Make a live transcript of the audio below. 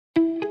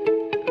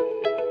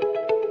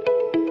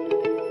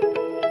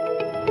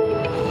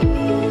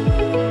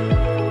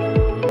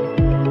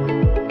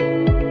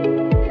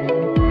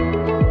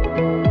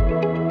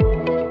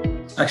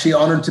actually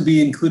honored to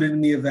be included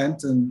in the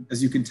event. And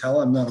as you can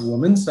tell, I'm not a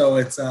woman. So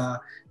it's,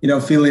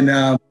 feeling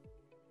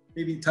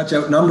maybe touch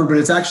outnumbered, but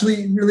it's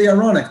actually really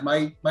ironic.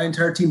 My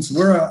entire team, so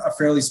we're a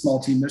fairly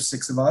small team. There's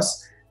 6 of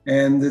us.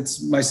 And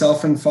it's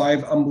myself and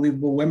 5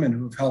 unbelievable women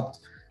who have helped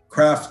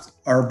craft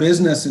our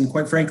business and,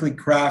 quite frankly,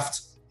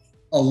 craft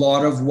a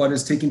lot of what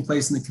is taking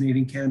place in the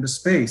Canadian cannabis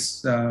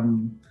space.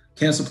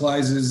 Canna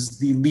Supplies is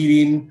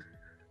the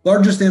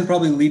largest and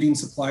probably leading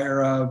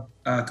supplier of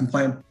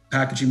compliant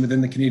packaging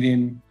within the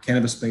Canadian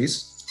cannabis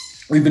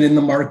space. We've been in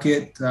the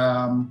market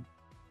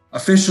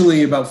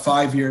officially about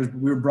 5 years, but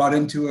we were brought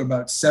into it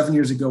about 7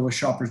 years ago with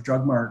Shoppers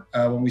Drug Mart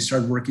when we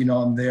started working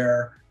on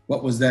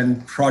what was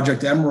then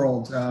Project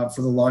Emerald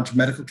for the launch of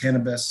medical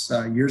cannabis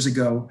years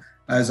ago,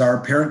 as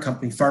our parent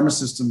company,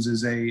 Pharmasystems,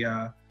 is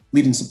a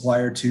leading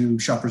supplier to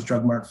Shoppers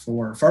Drug Mart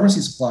for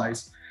pharmacy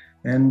supplies.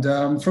 And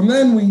from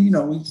then, we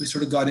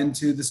sort of got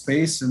into the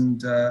space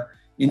and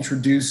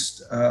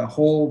introduced a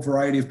whole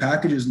variety of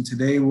packages. And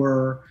today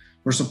we're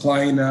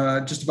supplying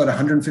just about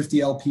 150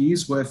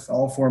 LPs with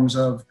all forms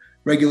of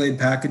regulated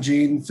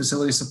packaging,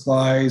 facility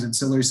supplies,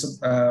 ancillary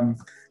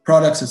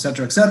products, et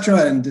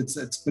cetera, and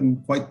it's been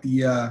quite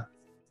the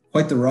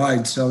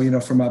ride.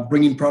 So from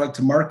bringing product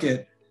to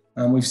market,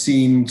 we've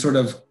seen sort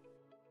of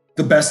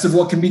the best of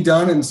what can be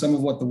done and some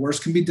of what the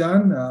worst can be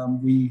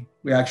done. We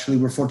actually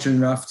were fortunate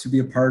enough to be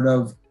a part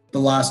of the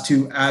last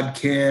 2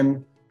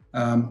 AdCan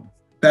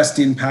Best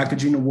in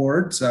Packaging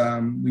Awards.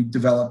 We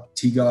developed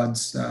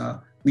T-God's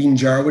Lean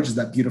Jar, which is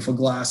that beautiful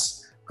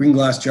green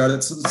glass jar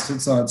that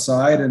sits on its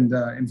side, and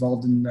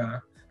involved in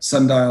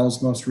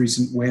Sundial's most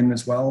recent win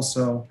as well.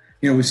 So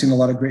we've seen a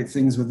lot of great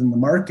things within the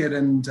market.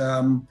 And,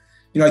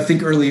 I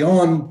think early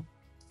on,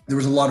 there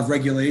was a lot of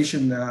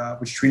regulation,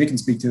 which Trina can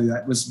speak to,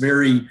 that was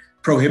very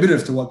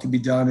prohibitive to what could be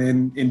done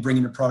in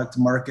bringing a product to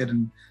market.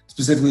 And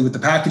specifically with the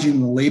packaging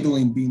and the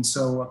labeling being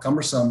so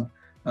cumbersome,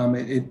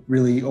 it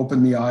really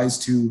opened the eyes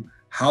to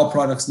how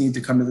products need to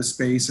come to the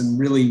space and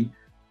really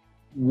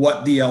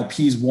what the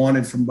LPs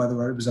wanted from,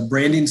 whether it was a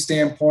branding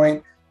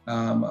standpoint,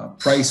 a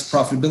price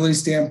profitability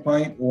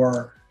standpoint,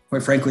 or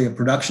quite frankly, a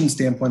production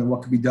standpoint of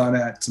what could be done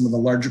at some of the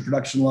larger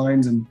production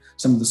lines and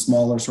some of the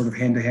smaller sort of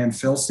hand-to-hand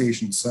fill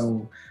stations.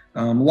 So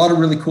a lot of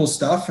really cool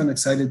stuff, and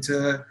excited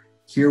to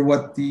hear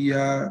what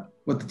the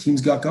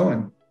team's got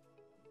going.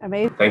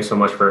 Amazing. Thanks so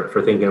much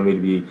for thinking of me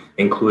to be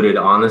included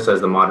on this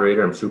as the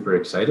moderator. I'm super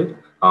excited.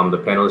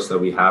 The panelists that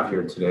we have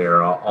here today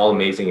are all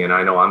amazing, and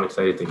I know I'm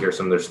excited to hear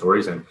some of their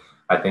stories, and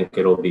I think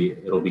it'll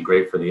be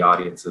great for the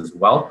audience as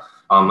well.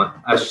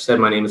 As you said,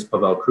 my name is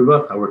Pawel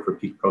Kruba. I work for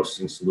Peak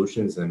Processing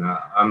Solutions, and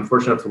I'm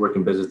fortunate enough to work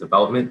in business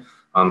development.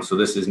 So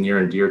this is near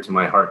and dear to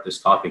my heart, this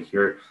topic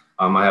here.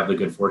 I have the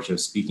good fortune of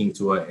speaking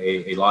to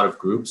a lot of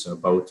groups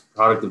about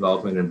product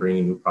development and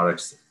bringing new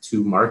products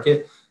to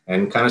market,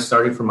 and kind of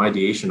starting from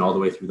ideation all the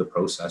way through the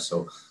process.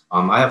 So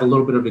I have a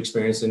little bit of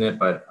experience in it,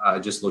 but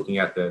just looking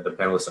at the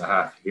panelists I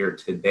have here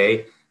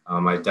today,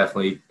 I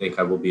definitely think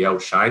I will be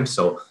outshined.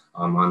 So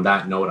on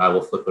that note, I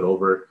will flip it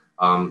over.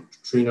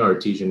 Trina or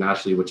Tijen,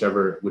 Ashley,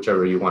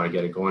 whichever you want to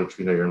get it going.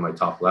 Trina, you're in my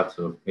top left,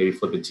 so maybe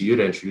flip it to you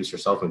to introduce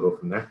yourself and go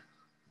from there.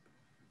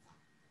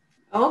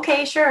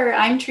 Okay, sure.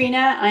 I'm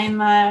Trina.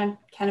 I'm a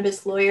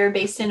cannabis lawyer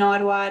based in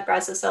Ottawa at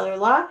Brasso Seller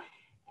Law,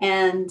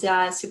 and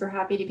super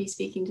happy to be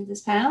speaking to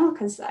this panel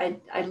because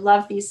I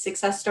love these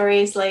success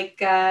stories like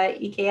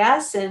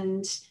EKS,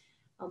 and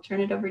I'll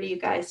turn it over to you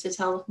guys to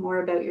tell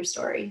more about your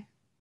story.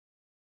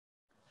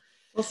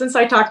 Well, since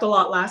I talked a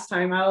lot last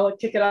time, I'll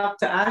kick it up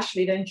to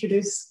Ashley to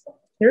introduce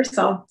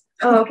yourself.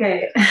 Oh,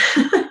 okay.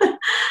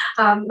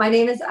 My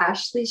name is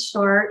Ashley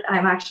Short.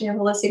 I'm actually a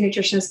holistic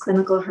nutritionist,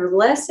 clinical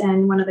herbalist,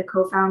 and one of the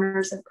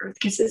co-founders of Earth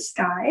Kisses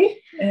Sky.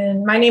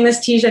 And my name is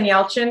Tijen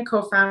Yalchin,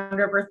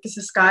 co-founder of Earth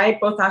Kisses Sky.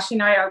 Both Ashley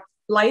and I are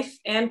life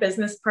and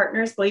business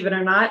partners, believe it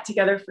or not,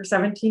 together for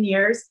 17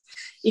 years.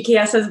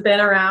 EKS has been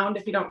around,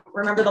 if you don't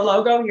remember the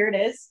logo, here it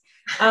is,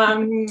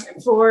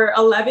 for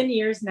 11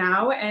 years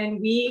now.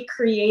 And we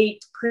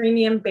create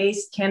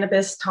premium-based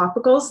cannabis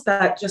topicals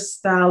that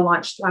just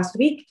launched last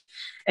week.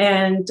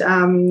 And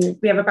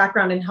we have a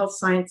background in health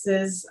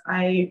sciences.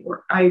 I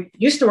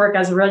used to work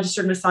as a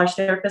registered massage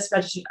therapist,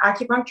 registered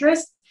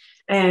acupuncturist,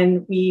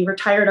 and we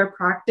retired our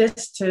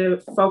practice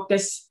to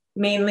focus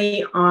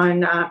mainly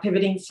on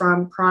pivoting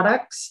from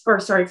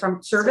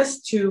from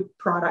service to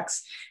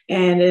products.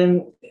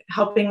 And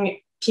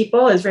helping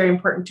people is very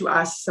important to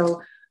us.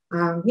 So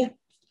yeah,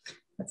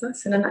 that's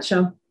us in a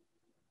nutshell.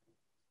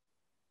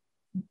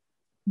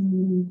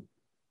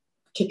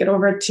 Kick it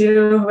over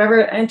to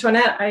whoever.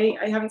 Antuanette, I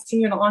haven't seen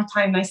you in a long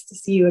time. Nice to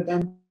see you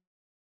again.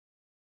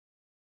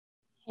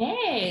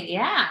 Hey,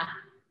 yeah.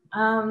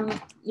 I'm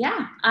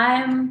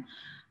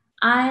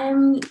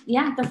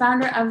the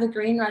founder of the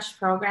Green Rush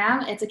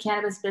program. It's a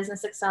cannabis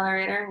business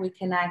accelerator. We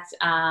connect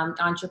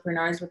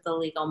entrepreneurs with the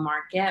legal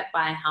market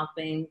by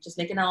helping just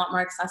making it a lot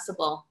more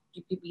accessible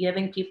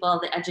giving people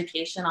the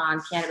education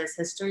on cannabis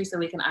history so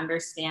we can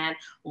understand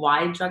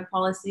why drug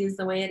policy is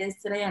the way it is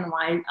today and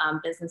why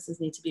businesses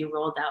need to be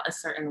rolled out a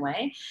certain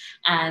way,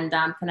 and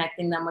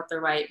connecting them with the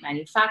right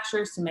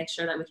manufacturers to make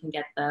sure that we can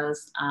get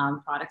those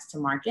products to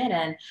market.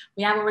 And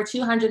we have over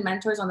 200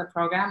 mentors on the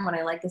program. What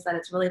I like is that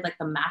it's really like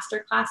the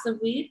master class of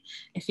weed.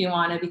 If you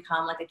want to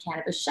become like a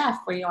cannabis chef,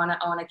 or you want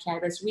to own a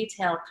cannabis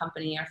retail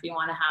company, or if you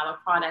want to have a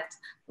product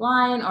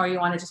line, or you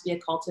want to just be a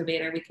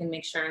cultivator, we can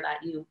make sure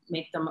that you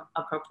make them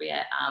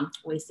appropriate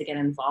ways to get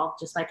involved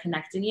just by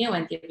connecting you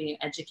and giving you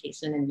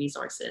education and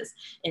resources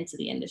into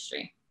the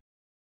industry.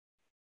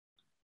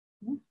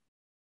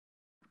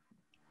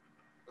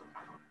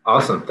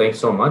 Awesome. Thanks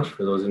so much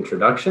for those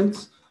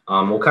introductions.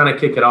 We'll kind of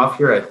kick it off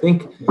here. I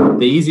think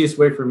the easiest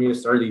way for me to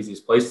start, the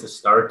easiest place to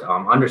start,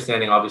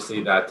 understanding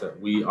obviously that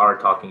we are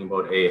talking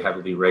about a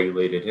heavily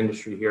regulated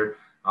industry here,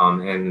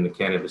 and in the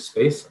cannabis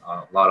space,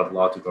 a lot of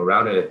law to go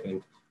around it. I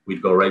think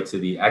we'd go right to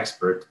the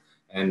expert.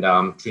 And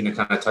Trina,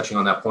 kind of touching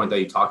on that point that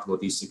you talked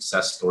about, these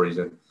success stories.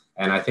 And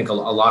I think a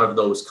lot of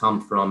those come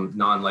from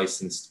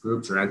non-licensed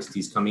groups or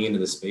entities coming into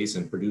the space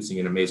and producing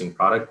an amazing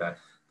product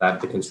that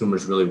the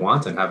consumers really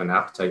want and have an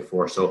appetite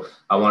for. So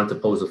I wanted to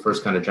pose the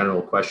first kind of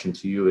general question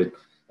to you.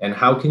 And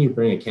how can you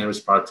bring a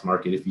cannabis product to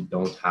market if you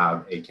don't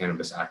have a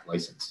Cannabis Act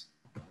license?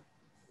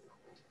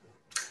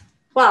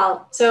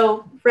 Well,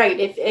 so,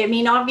 right.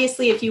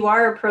 Obviously, if you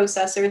are a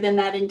processor, then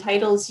that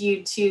entitles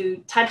you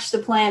to touch the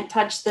plant,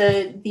 touch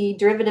the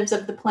derivatives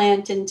of the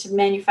plant, and to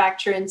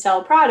manufacture and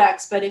sell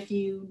products. But if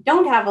you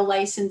don't have a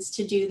license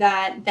to do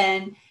that,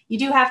 then you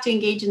do have to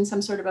engage in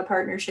some sort of a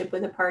partnership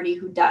with a party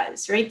who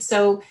does, right?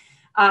 So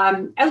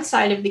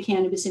outside of the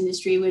cannabis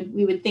industry,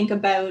 we would think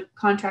about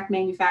contract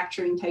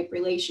manufacturing type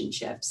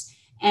relationships.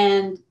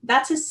 And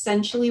that's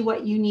essentially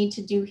what you need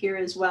to do here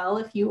as well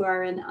if you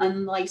are an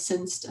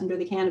unlicensed under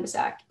the Cannabis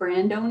Act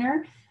brand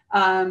owner.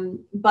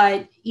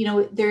 But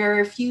there are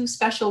a few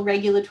special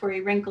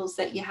regulatory wrinkles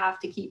that you have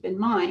to keep in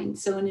mind.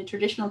 So in a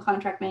traditional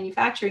contract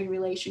manufacturing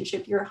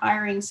relationship, you're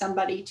hiring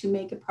somebody to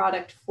make a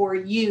product for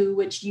you,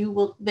 which you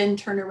will then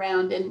turn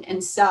around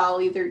and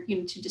sell either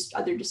to just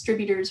other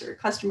distributors or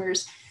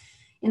customers.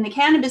 In the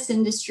cannabis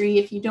industry,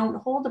 if you don't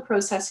hold a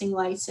processing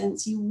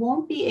license, you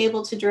won't be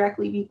able to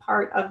directly be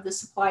part of the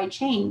supply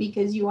chain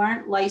because you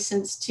aren't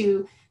licensed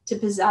to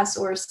possess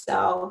or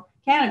sell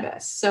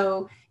cannabis.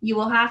 So you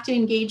will have to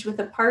engage with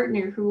a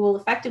partner who will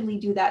effectively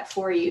do that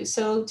for you.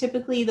 So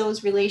typically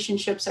those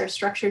relationships are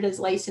structured as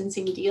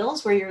licensing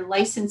deals where you're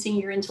licensing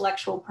your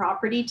intellectual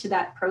property to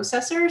that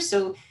processor.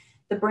 So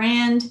the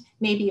brand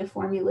may be a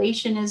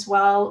formulation as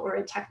well, or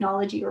a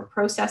technology or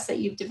process that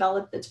you've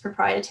developed that's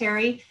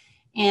proprietary.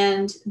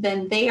 And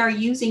then they are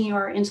using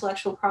your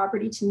intellectual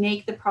property to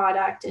make the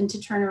product and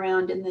to turn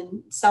around and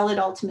then sell it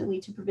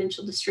ultimately to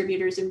provincial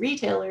distributors and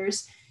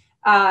retailers,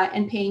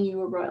 and paying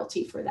you a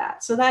royalty for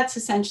that. So that's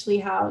essentially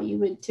how you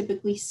would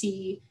typically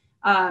see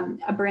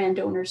a brand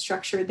owner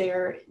structure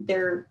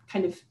their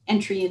kind of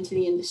entry into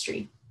the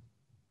industry.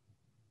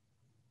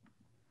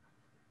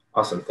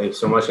 Awesome. Thanks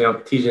so much.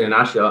 Tijen and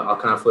Ashley, I'll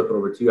kind of flip it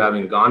over to you,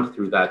 having gone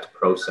through that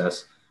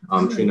process.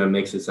 Trina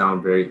makes it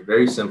sound very,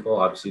 very simple,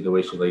 obviously, the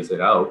way she lays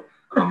it out.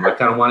 I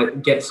kind of want to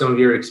get some of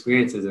your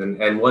experiences,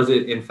 and was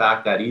it in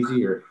fact that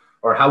easy,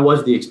 or how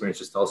was the experience?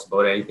 Just tell us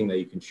about anything that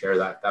you can share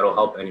that'll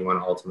help anyone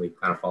ultimately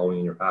kind of following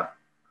in your path.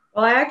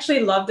 Well, I actually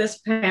love this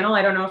panel.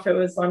 I don't know if it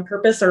was on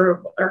purpose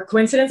or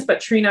coincidence,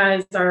 but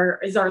Trina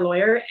is our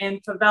lawyer,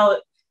 and Pawel,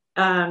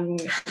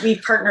 we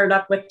partnered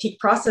up with Peak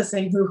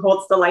Processing, who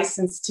holds the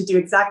license to do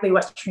exactly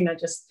what Trina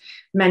just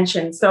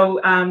mentioned. So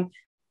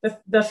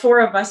the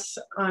four of us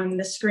on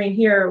the screen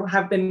here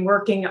have been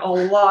working a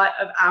lot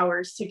of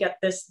hours to get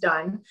this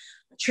done.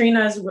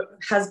 Trina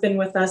has been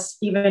with us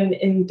even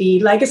in the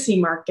legacy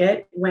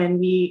market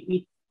when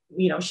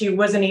she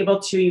wasn't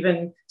able to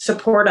even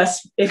support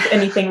us if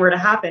anything were to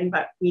happen,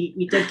 but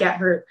we did get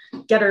her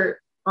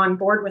on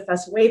board with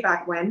us way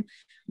back when.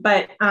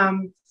 But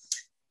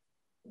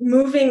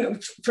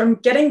moving from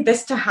getting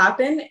this to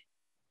happen,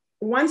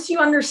 once you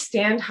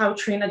understand how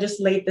Trina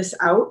just laid this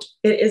out,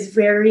 it is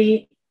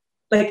very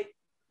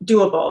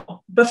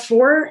doable.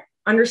 Before,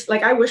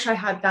 I wish I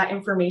had that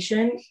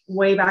information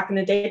way back in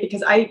the day,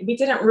 because we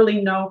didn't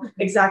really know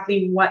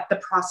exactly what the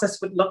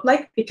process would look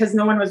like because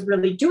no one was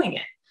really doing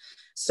it.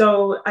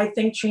 So I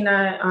think,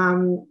 Trina,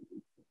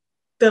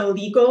 the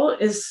legal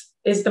is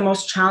the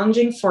most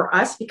challenging for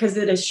us because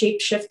it is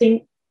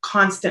shape-shifting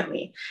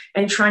constantly,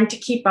 and trying to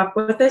keep up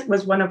with it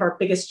was one of our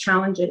biggest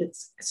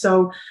challenges.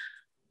 So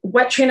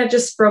what Trina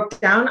just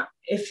broke down,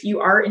 if you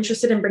are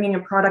interested in bringing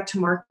a product to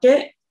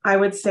market, I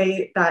would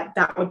say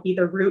that would be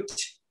the route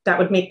that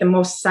would make the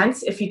most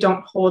sense if you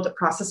don't hold a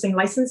processing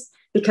license,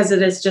 because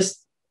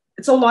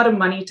it's a lot of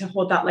money to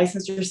hold that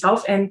license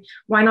yourself. And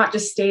why not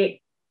just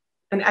stay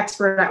an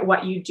expert at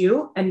what you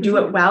do and do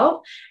it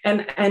well,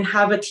 and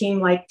have a team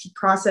like Peak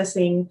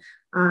Processing,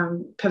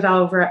 Pawel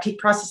over at Peak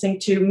Processing,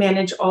 to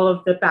manage all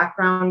of the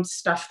background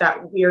stuff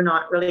that we are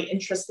not really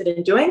interested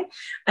in doing.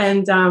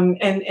 And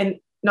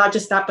not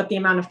just that, but the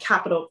amount of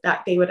capital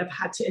that they would have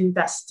had to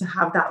invest to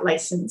have that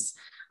license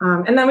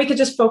And then we could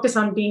just focus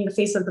on being the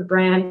face of the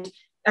brand,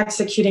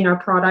 executing our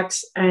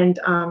products, and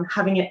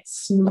having it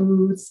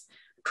smooth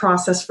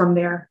process from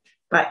there.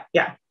 But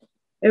yeah,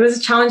 it was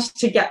a challenge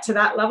to get to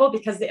that level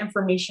because the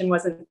information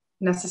wasn't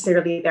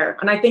necessarily there.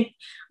 And I think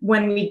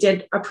when we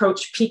did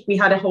approach Peak, we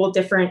had a whole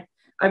different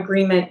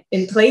agreement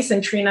in place,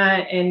 and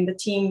Trina and the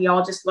team, we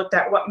all just looked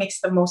at what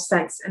makes the most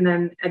sense. And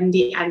then in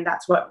the end,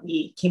 that's what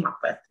we came up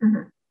with.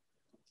 Mm-hmm.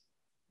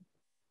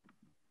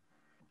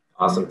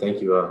 Awesome.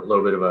 Thank you. A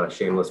little bit of a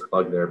shameless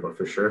plug there, but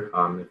for sure,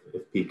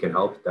 if Peak can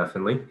help,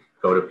 definitely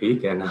go to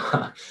Peak. And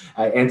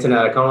Antuanette,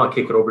 I kind of want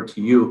to kick it over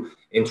to you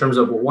in terms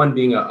of one,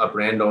 being a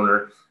brand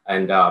owner,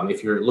 and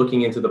if you're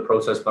looking into the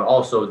process, but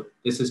also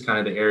this is kind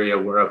of the area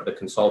where of the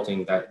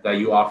consulting that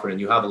you offer, and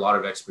you have a lot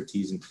of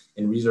expertise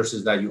and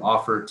resources that you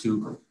offer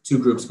to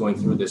groups going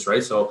through this,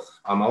 right? So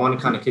I want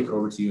to kind of kick it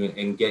over to you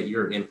and get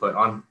your input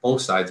on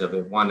both sides of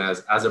it. One,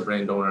 as a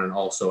brand owner, and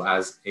also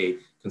as a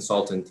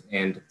consultant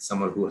and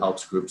someone who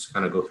helps groups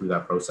kind of go through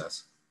that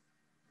process.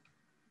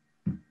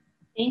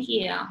 Thank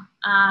you.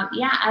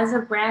 Yeah, as a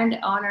brand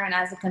owner and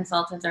as a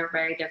consultant are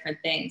very different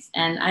things.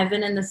 And I've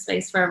been in this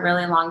space for a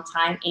really long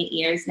time, 8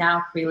 years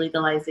now,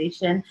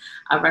 pre-legalization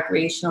of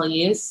recreational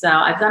use. So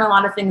I've done a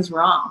lot of things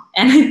wrong.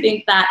 And I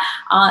think that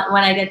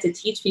when I get to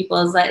teach people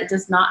is that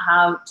just not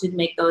how to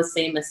make those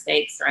same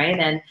mistakes, right?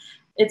 And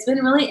it's been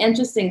really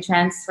interesting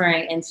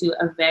transferring into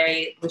a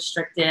very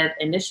restrictive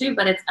industry,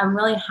 but I'm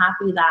really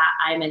happy that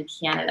I'm in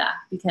Canada,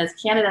 because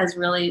Canada is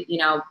really,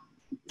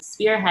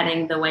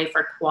 spearheading the way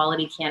for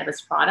quality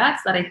cannabis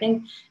products that I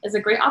think is a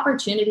great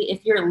opportunity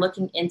if you're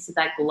looking into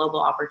that global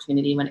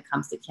opportunity when it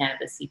comes to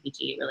cannabis,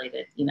 CPG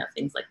related,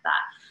 things like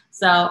that.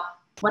 So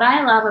what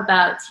I love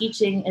about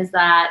teaching is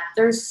that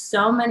there's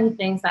so many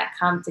things that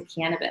come to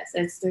cannabis.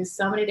 There's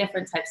so many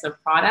different types of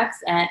products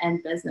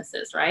and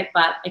businesses, right?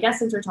 But I guess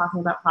since we're talking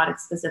about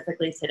products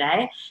specifically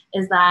today,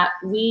 is that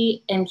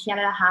we in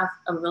Canada have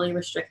a really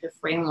restrictive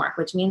framework,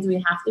 which means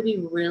we have to be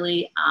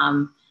really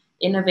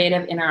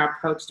innovative in our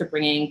approach to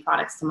bringing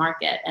products to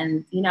market.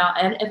 And,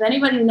 and if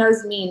anybody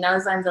knows me,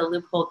 knows I'm the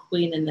loophole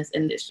queen in this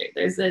industry.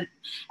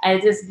 I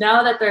just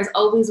know that there's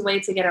always a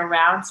way to get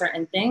around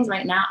certain things.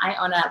 Right now, I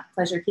own a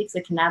Pleasure Peaks,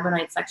 a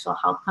cannabinoid sexual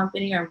health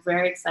company. I'm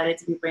very excited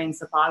to be bringing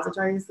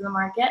suppositories to the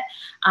market.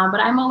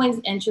 But I'm always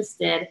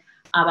interested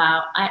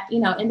about,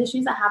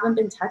 industries that haven't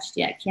been touched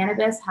yet.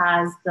 Cannabis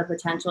has the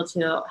potential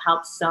to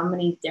help so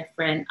many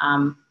different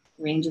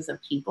ranges of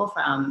people,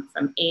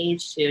 from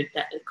age to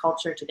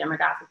culture to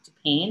demographic to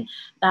pain,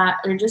 that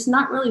are just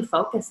not really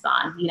focused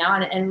on,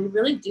 and we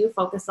really do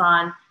focus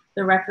on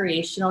the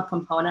recreational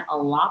component a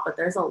lot, but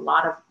there's a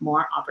lot of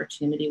more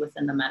opportunity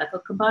within the medical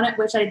component,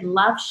 which I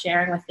love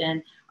sharing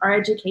within our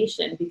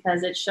education,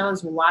 because it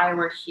shows why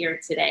we're here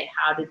today.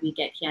 How did we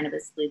get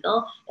cannabis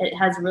legal? It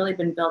has really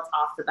been built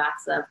off the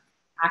backs of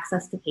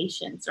access to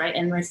patients, right?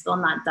 And we're still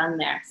not done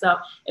there. So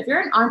if you're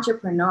an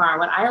entrepreneur,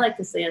 what I like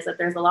to say is that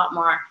there's a lot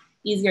more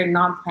easier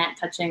non-plant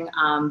touching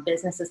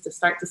businesses to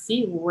start to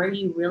see where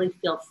you really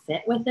feel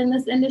fit within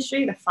this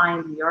industry, to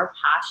find your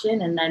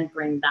passion and then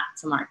bring that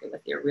to market with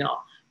your real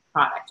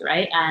product,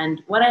 right?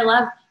 And what I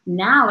love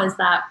now is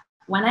that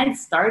when I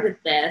started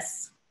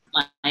this,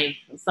 like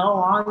so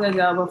long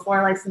ago,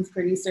 before licensed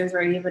producers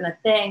were even a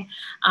thing,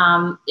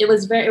 we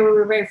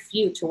were very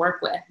few to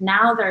work with.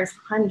 Now there's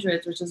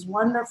hundreds, which is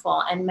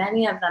wonderful, and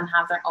many of them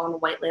have their own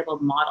white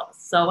labeled models.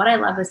 So what I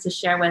love is to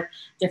share with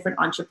different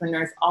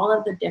entrepreneurs all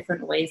of the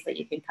different ways that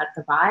you can cut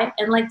the buy.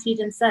 And like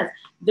Tijen says,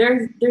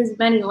 there's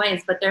many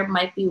ways, but there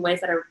might be ways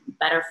that are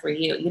better for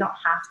you. You don't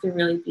have to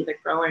really be the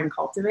grower and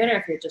cultivator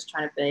if you're just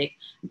trying to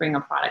bring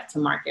a product to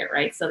market,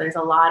 right? So there's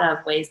a lot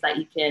of ways that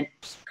you can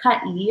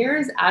cut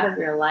years out of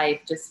your life,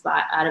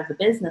 out of the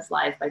business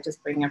life, by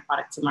just bringing a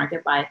product to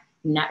market, by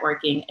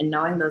networking and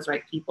knowing those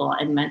right people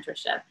and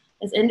mentorship.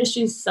 This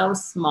industry is so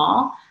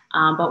small,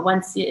 but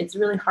it's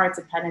really hard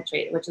to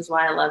penetrate, which is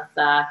why I love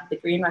the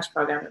Green Rush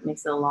program. It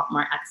makes it a lot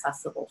more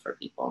accessible for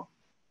people.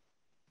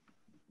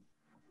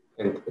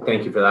 And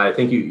thank you for that. I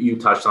think you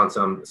touched on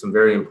some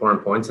very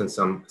important points and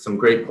some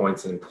great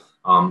points, and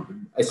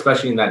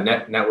especially in that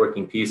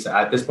networking piece.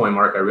 At this point,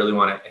 Mark, I really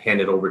want to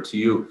hand it over to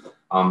you.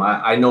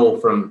 I know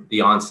from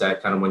the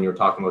onset, kind of when you're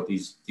talking about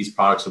these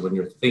products, or when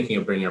you're thinking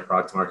of bringing a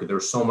product to market, there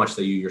was so much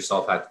that you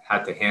yourself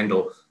had to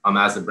handle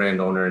as a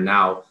brand owner, and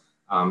now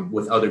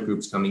with other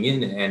groups coming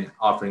in and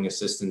offering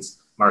assistance.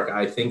 Mark,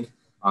 I think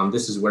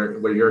this is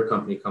where your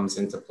company comes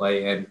into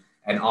play,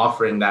 and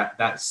offering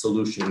that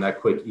solution,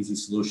 that quick, easy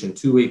solution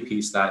to a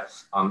piece that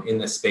in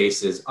the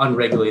space is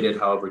unregulated,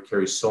 however,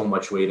 carries so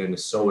much weight and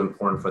is so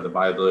important for the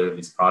viability of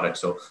these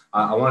products. So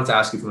I wanted to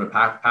ask you, from a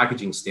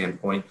packaging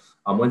standpoint,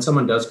 when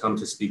someone does come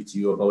to speak to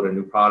you about a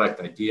new product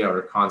idea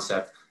or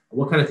concept,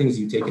 what kind of things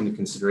do you take into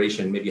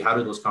consideration? Maybe how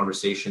do those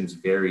conversations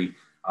vary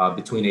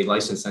between a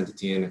licensed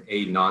entity and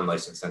a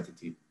non-licensed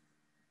entity?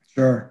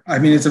 Sure. I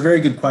mean, it's a very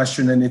good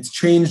question, and it's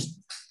changed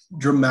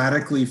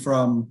dramatically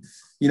from,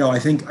 I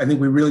think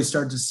we really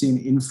started to see an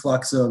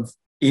influx of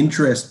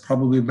interest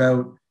probably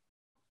about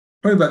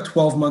probably about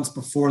 12 months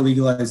before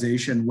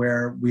legalization,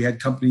 where we had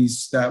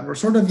companies that were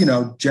sort of,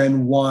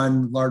 Gen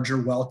 1,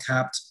 larger,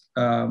 well-capped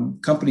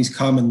companies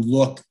come and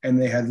look, and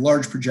they had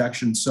large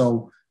projections.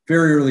 So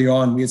very early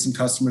on, we had some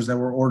customers that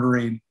were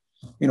ordering,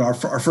 our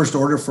first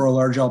order for a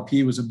large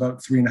LP was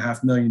about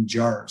 3.5 million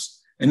jars.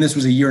 And this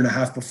was a year and a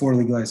half before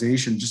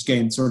legalization, just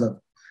getting sort of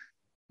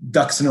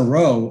ducks in a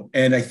row.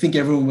 And I think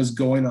everyone was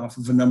going off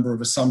of a number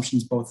of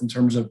assumptions, both in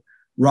terms of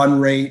run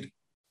rate,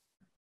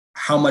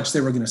 how much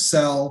they were going to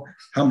sell,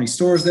 how many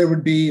stores there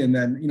would be. And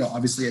then,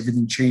 obviously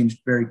everything changed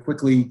very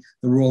quickly.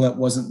 The rollout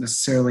wasn't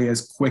necessarily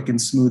as quick and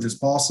smooth as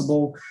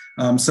possible.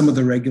 Some of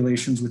the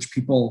regulations which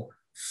people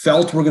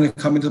felt were going to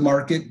come into the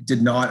market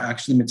did not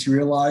actually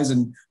materialize.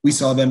 And we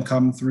saw them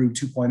come through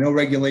 2.0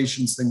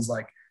 regulations, things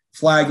like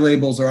flag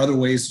labels or other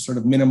ways to sort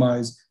of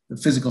minimize the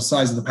physical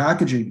size of the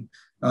packaging.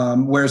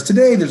 Whereas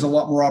today, there's a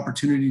lot more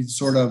opportunity to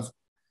sort of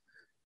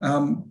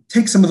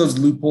take some of those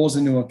loopholes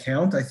into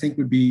account, I think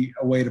would be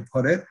a way to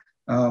put it.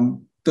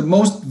 The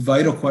most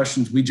vital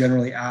questions we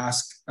generally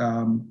ask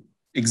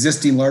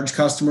existing large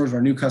customers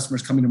or new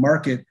customers coming to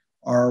market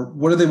are,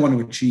 what do they want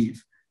to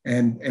achieve?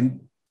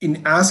 And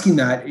in asking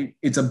that,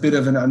 it's a bit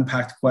of an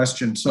unpacked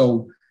question.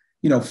 So,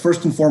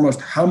 first and foremost,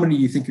 how many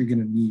do you think you're going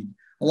to need?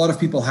 A lot of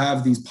people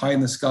have these pie in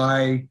the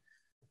sky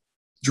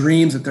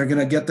dreams that they're going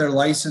to get their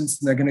license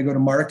and they're going to go to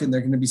market and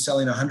they're going to be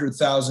selling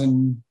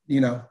 100,000,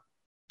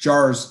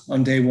 jars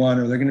on day one,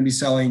 or they're going to be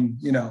selling,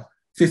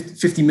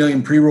 50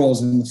 million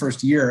pre-rolls in the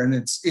first year. And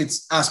it's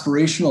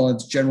aspirational.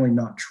 It's generally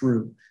not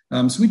true.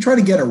 So we try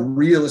to get a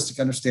realistic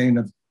understanding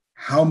of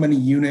how many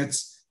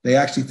units they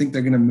actually think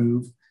they're going to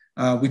move.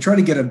 We try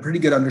to get a pretty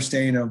good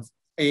understanding of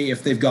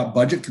if they've got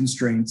budget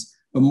constraints,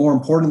 but more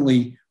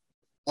importantly,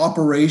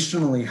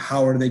 operationally,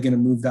 how are they going to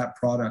move that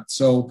product?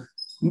 So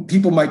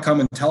people might come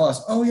and tell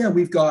us, oh yeah,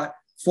 we've got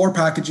 4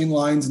 packaging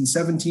lines and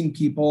 17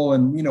 people.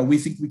 And, we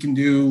think we can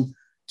do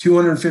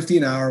 250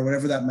 an hour,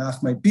 whatever that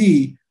math might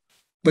be.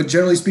 But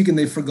generally speaking,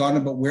 they've forgotten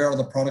about where all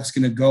the product's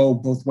going to go,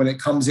 both when it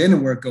comes in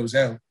and where it goes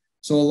out.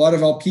 So a lot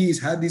of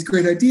LPs had these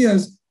great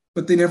ideas,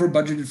 but they never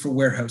budgeted for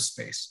warehouse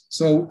space.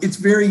 So it's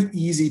very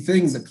easy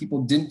things that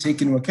people didn't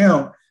take into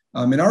account.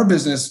 In our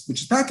business,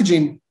 which is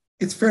packaging,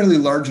 it's fairly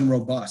large and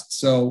robust.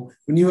 So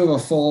when you have a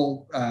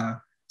full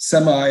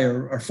semi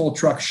or full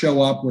truck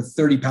show up with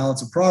 30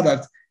 pallets of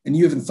product and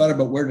you haven't thought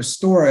about where to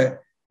store it,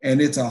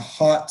 and it's a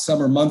hot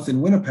summer month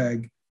in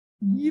Winnipeg,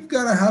 you've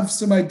got to have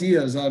some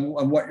ideas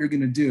on what you're going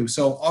to do.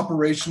 So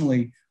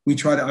operationally, we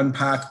try to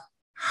unpack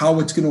how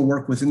it's going to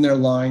work within their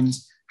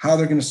lines, how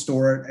they're going to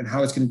store it, and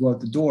how it's going to go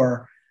out the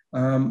door.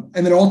 And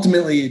then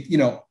ultimately,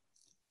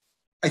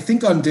 I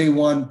think on day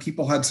one,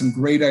 people had some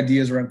great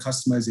ideas around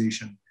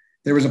customization.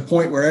 There was a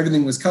point where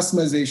everything was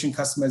customization.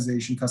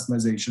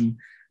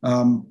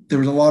 There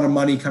was a lot of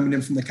money coming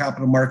in from the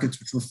capital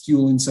markets, which were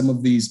fueling some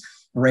of these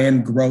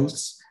brand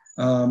growths.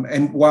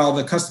 And while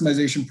the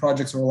customization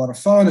projects are a lot of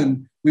fun,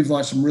 and we've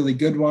launched some really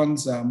good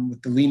ones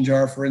with the lean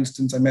jar, for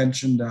instance, I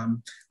mentioned,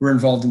 we're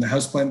involved in the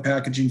houseplant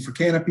packaging for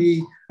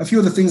Canopy, a few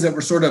of the things that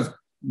were sort of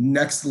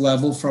next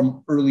level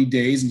from early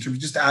days in terms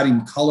of just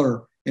adding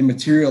color and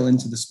material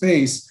into the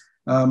space.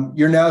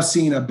 You're now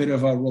seeing a bit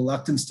of a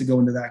reluctance to go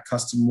into that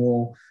custom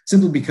role,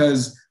 simply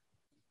because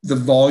the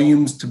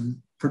volumes to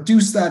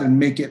produce that and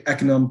make it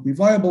economically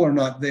viable are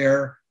not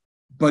there,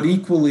 but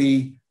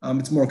equally,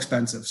 it's more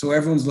expensive. So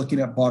everyone's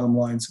looking at bottom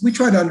lines. We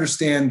try to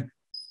understand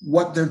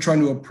what they're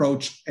trying to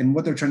approach and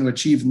what they're trying to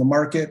achieve in the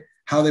market,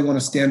 how they want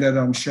to stand out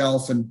on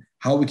shelf, and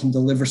how we can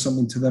deliver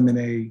something to them in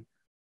a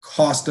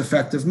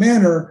cost-effective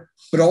manner,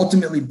 but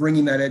ultimately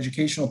bringing that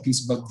educational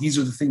piece about these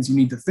are the things you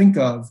need to think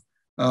of.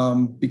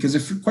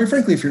 Because quite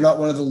frankly, if you're not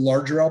one of the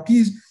larger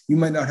LPs, you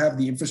might not have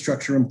the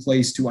infrastructure in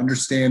place to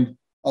understand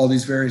all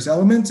these various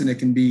elements, and it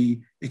can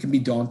be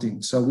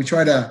daunting. So we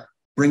try to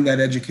bring that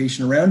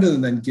education around it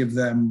and then give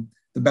them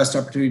the best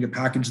opportunity to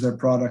package their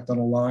product on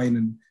a line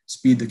and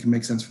speed that can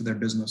make sense for their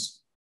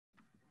business.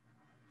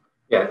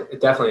 Yeah,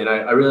 definitely. And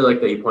I really like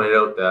that you pointed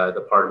out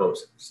the part about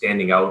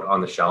standing out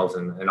on the shelves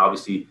and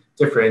obviously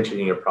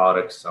differentiating your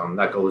products.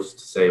 That goes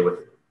to say with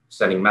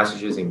sending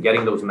messages and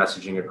getting those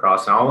messaging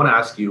across. Now I want to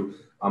ask you,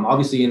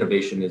 obviously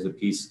innovation is a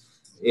piece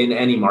in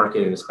any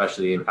market, and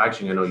especially in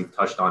packaging. I know you've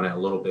touched on it a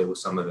little bit with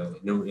some of the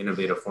new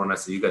innovative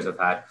formats that you guys have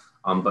had.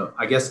 But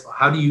I guess,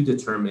 how do you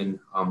determine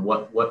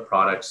what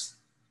products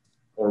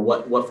or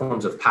what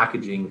forms of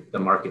packaging the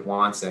market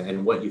wants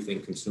and what you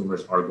think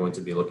consumers are going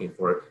to be looking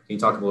for? Can you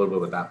talk a little bit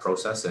about that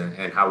process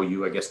and how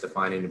you, I guess,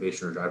 define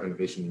innovation or drive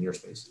innovation in your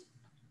space?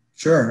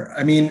 Sure.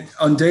 I mean,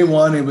 on day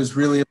one, it was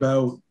really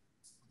about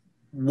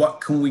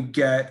what can we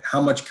get, how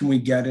much can we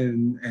get it,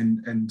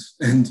 and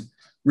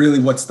really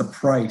what's the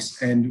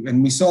price.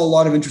 And we saw a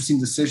lot of interesting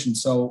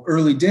decisions. So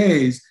early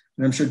days,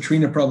 and I'm sure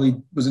Trina probably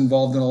was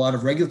involved in a lot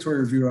of regulatory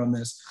review on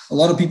this, a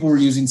lot of people were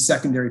using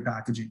secondary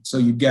packaging. So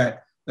you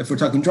get, if we're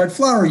talking dried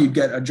flower, you'd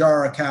get a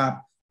jar, a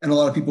cap, and a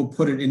lot of people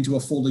put it into a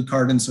folded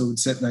carton so it would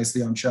sit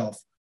nicely on shelf.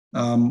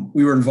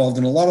 We were involved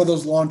in a lot of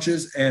those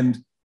launches,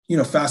 and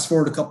fast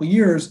forward a couple of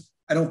years,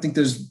 I don't think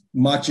there's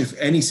much, if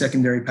any,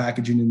 secondary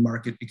packaging in the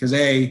market because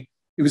it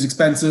it was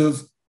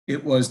expensive,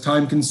 it was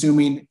time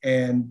consuming,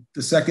 and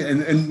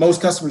and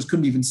most customers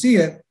couldn't even see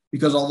it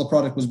because all the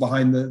product was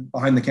behind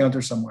the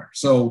counter somewhere.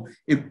 So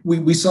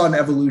we saw an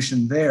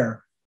evolution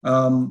there.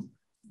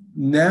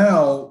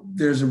 Now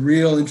there's a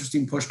real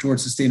interesting push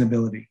towards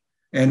sustainability,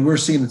 and we're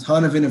seeing a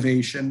ton of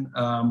innovation.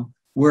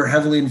 We're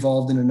heavily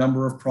involved in a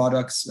number of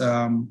products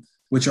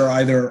which are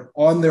either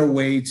on their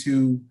way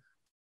to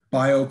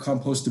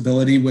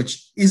biocompostability,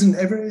 which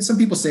isn't some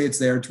people say it's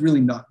there. It's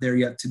really not there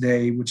yet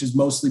today, which is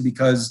mostly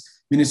because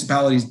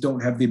municipalities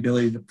don't have the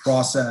ability to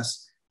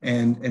process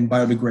and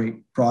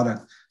biodegrade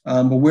product.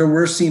 But where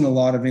we're seeing a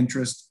lot of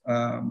interest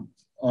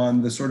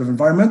on the sort of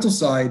environmental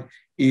side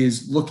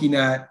is looking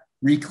at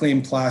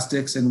reclaimed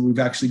plastics, and we've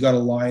actually got a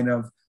line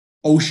of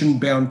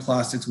ocean-bound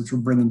plastics which we're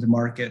bringing to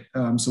market.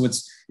 So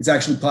it's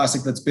actually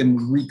plastic that's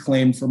been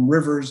reclaimed from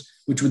rivers,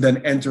 which would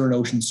then enter an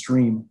ocean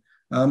stream.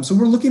 So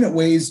we're looking at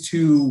ways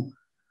to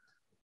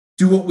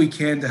do what we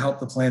can to help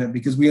the planet,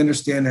 because we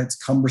understand that it's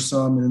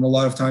cumbersome and a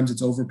lot of times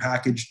it's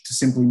overpackaged to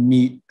simply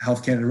meet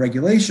Health Canada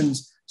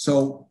regulations.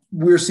 So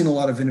we're seeing a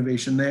lot of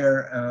innovation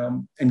there.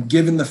 And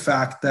given the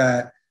fact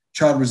that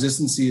child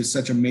resistancy is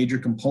such a major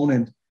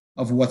component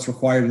of what's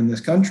required in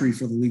this country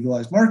for the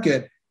legalized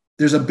market,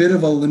 there's a bit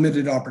of a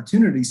limited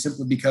opportunity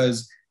simply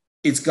because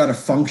it's got to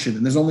function.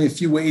 And there's only a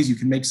few ways you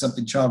can make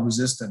something child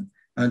resistant.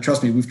 And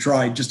trust me, we've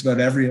tried just about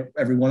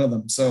every one of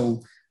them.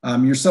 So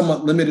you're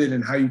somewhat limited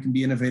in how you can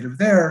be innovative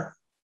there,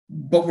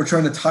 but we're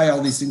trying to tie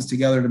all these things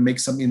together to make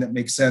something that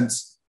makes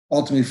sense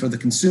ultimately for the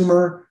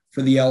consumer,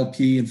 for the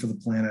LP, and for the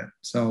planet.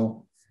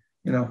 So,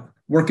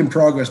 work in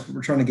progress, but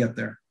we're trying to get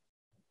there.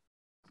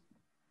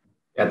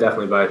 Yeah,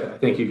 definitely. But I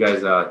think you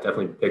guys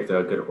definitely picked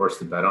a good horse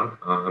to bet on.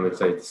 I'm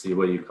excited to see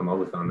what you come up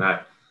with on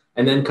that.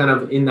 And then kind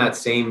of in that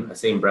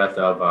same breath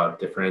of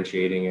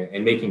differentiating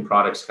and making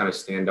products kind of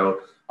stand out,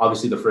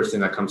 obviously the first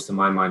thing that comes to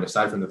my mind,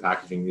 aside from the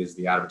packaging, is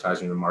the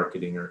advertising or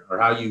marketing, or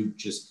how you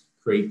just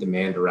create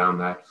demand around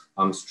that.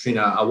 So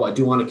Trina, I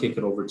do want to kick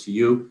it over to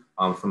you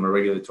from a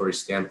regulatory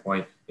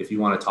standpoint. If you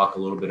want to talk a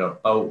little bit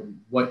about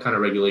what kind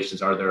of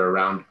regulations are there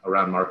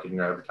around marketing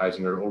or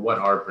advertising, or what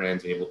are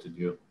brands able to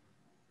do?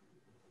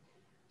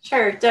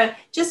 Sure.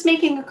 Just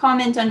making a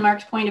comment on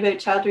Mark's point about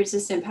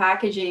child-resistant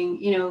packaging,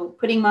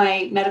 putting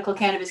my medical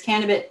cannabis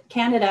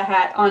Canada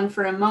hat on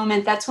for a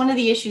moment, that's one of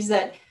the issues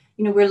that,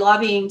 we're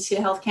lobbying to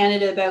Health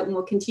Canada about and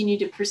will continue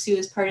to pursue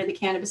as part of the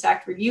Cannabis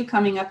Act review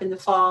coming up in the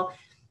fall,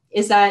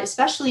 is that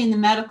especially in the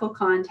medical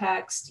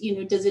context,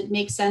 does it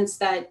make sense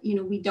that,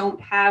 we don't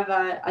have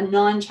a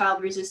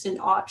non-child resistant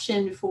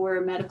option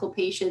for medical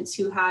patients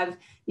who have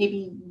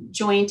maybe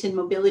joint and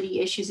mobility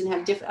issues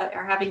and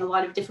are having a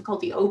lot of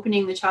difficulty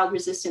opening the child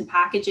resistant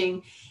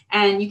packaging?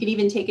 And you could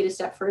even take it a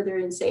step further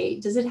and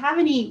say, does it have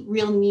any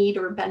real need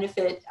or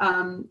benefit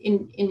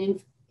in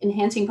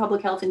enhancing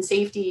public health and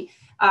safety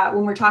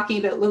when we're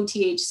talking about low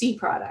THC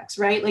products,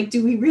 right? Like,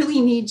 do we really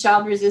need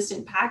child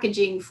resistant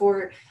packaging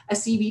for a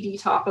CBD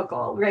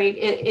topical, right?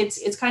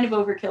 It's kind of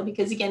overkill,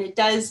 because again, it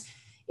does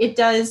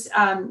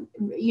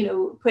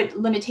put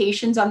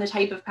limitations on the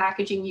type of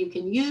packaging you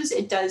can use.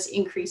 It does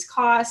increase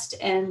cost.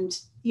 And,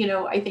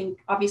 I think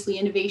obviously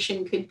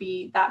innovation could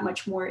be that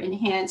much more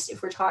enhanced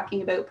if we're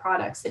talking about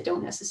products that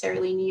don't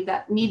necessarily need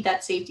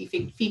that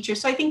safety feature.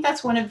 So I think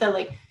that's one of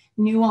the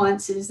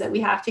nuances that we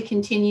have to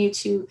continue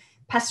to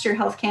pester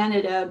Health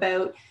Canada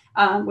about,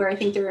 where I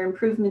think there are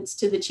improvements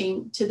to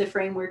the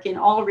framework in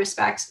all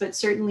respects, but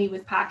certainly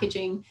with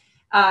packaging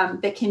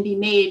that can be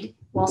made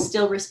while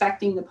still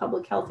respecting the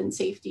public health and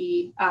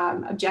safety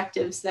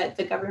objectives that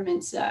the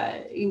government's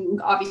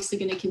obviously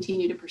going to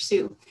continue to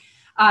pursue.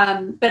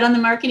 But on the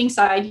marketing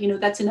side,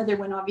 that's another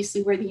one,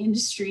 obviously, where the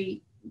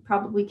industry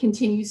probably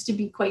continues to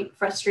be quite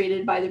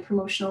frustrated by the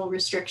promotional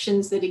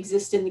restrictions that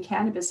exist in the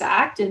Cannabis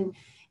Act. And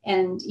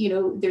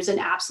there's an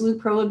absolute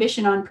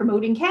prohibition on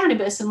promoting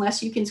cannabis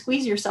unless you can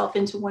squeeze yourself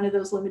into one of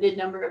those limited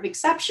number of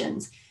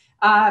exceptions.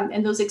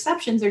 And those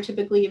exceptions are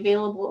typically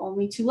available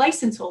only to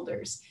license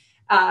holders.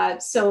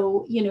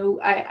 So,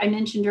 I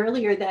mentioned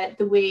earlier that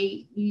the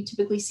way you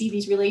typically see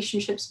these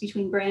relationships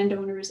between brand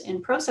owners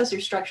and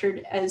processors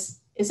structured is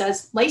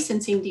as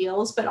licensing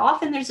deals, but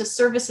often there's a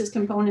services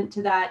component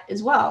to that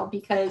as well,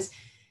 because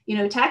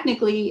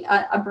technically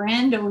a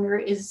brand owner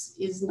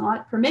is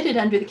not permitted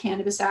under the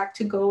Cannabis Act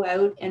to go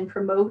out and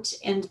promote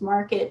and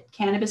market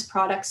cannabis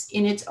products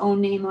in its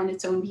own name on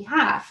its own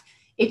behalf.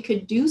 It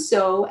could do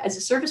so as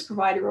a service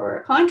provider or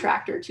a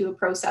contractor to a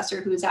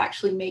processor who is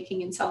actually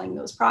making and selling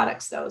those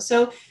products, though.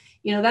 So,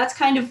 that's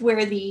kind of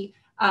where the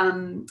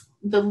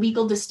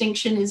legal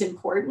distinction is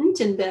important,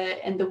 and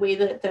the way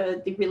that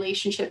the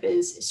relationship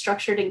is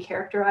structured and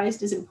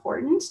characterized is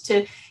important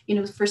to,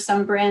 for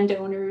some brand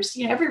owners.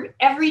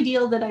 Every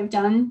deal that I've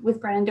done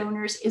with brand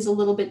owners is a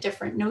little bit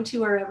different. No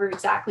two are ever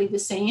exactly the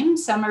same.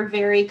 Some are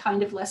very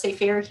kind of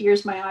laissez-faire.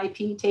 Here's my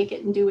IP, take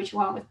it and do what you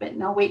want with it,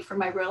 and I'll wait for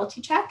my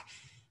royalty check.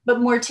 But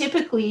more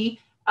typically,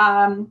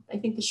 I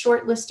think the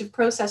short list of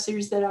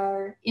processors that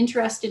are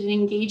interested in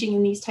engaging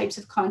in these types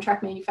of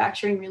contract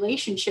manufacturing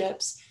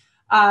relationships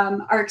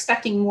are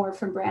expecting more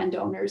from brand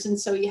owners. And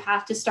so you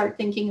have to start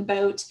thinking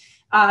about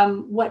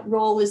What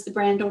role is the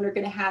brand owner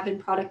going to have in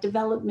product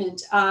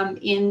development,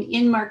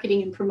 in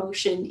marketing and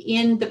promotion,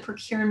 in the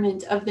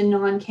procurement of the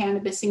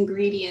non-cannabis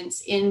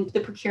ingredients, in the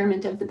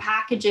procurement of the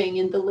packaging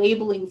and the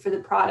labeling for the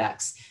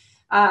products,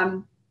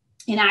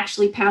 in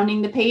actually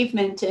pounding the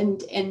pavement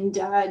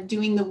and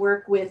doing the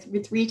work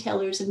with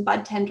retailers and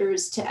bud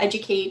tenders to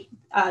educate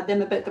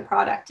them about the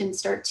product and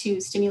start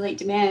to stimulate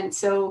demand.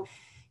 So,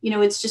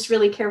 it's just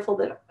really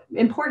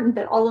important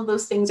that all of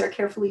those things are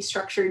carefully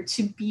structured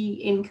to be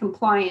in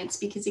compliance,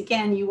 because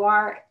again, when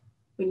you're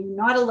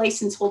not a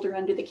license holder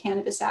under the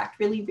Cannabis Act,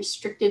 really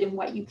restricted in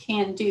what you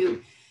can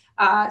do.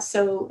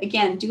 So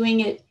again, doing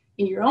it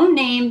in your own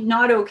name,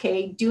 not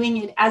okay. Doing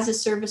it as a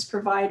service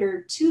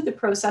provider to the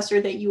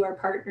processor that you are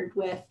partnered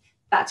with,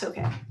 that's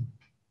okay.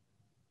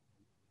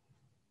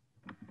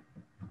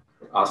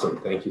 Awesome,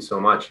 thank you so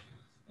much.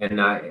 And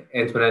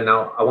Antuanette,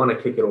 now I want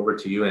to kick it over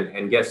to you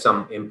and get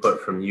some input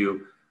from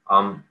you.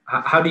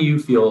 How do you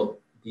feel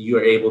you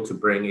are able to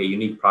bring a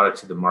unique product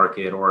to the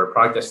market, or a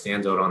product that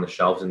stands out on the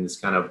shelves in this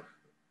kind of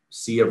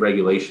sea of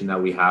regulation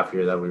that we have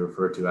here that we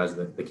refer to as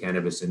the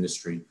cannabis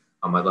industry?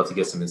 I'd love to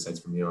get some insights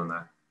from you on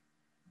that.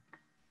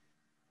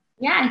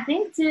 Yeah, I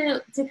think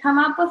to come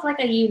up with like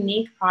a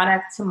unique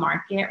product to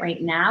market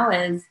right now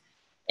is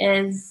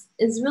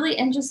really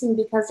interesting,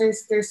 because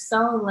there's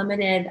so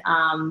limited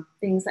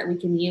things that we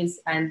can use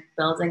in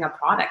building a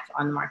product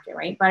on the market,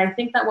 right? But I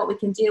think that what we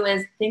can do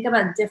is think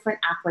about different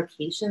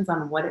applications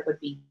on what it would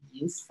be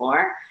used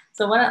for.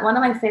 So one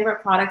of my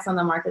favorite products on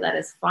the market that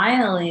is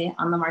finally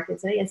on the market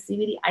today is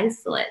CBD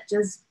isolate.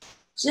 Just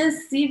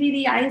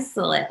CBD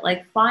isolate,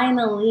 like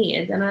finally.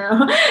 I don't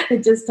know,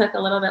 it just took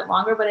a little bit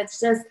longer, but it's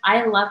just,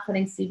 I love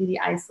putting CBD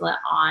isolate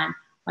on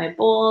my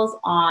bowls,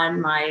 on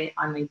my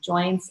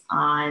joints,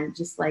 on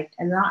just like,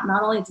 and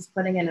not only just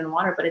putting it in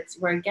water, but it's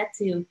where I get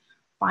to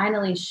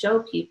finally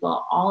show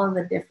people all of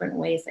the different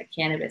ways that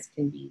cannabis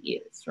can be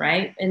used,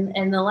 right?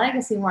 In the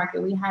legacy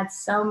market, we had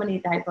so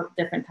many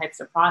different types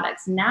of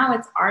products. Now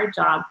it's our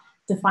job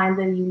to find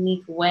the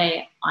unique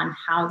way on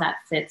how that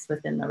fits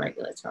within the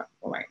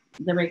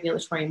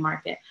regulatory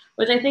market,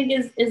 which I think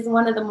is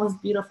one of the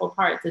most beautiful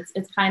parts.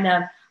 It's kind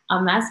of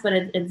a mess, but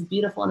it's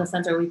beautiful in the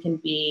sense where we can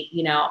be,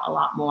 a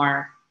lot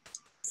more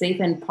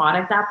safe in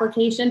product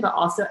application, but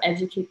also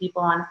educate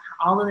people on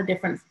all of the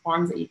different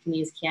forms that you can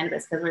use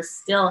cannabis, because there's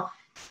still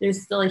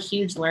a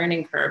huge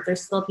learning curve.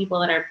 There's still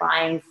people that are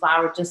buying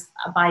flower just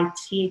by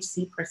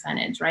THC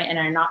percentage, right? And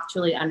are not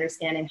truly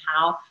understanding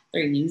how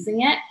they're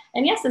using it.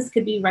 And yes, this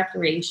could be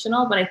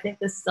recreational, but I think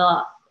this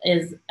still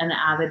is an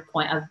avid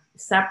point of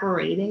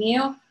separating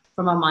you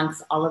from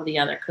amongst all of the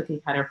other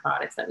cookie cutter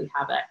products that we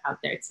have out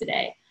there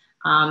today.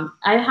 I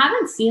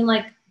haven't seen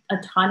like a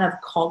ton of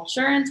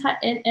culture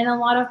in a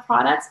lot of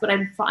products, but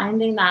I'm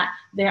finding that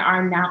they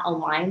are now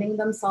aligning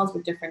themselves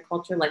with different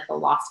culture, like the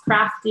Lost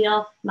Craft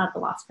deal, not the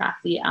Lost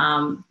Craft, the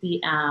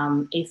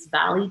Ace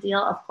Valley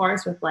deal, of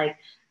course, with like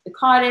the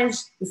cottage,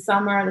 the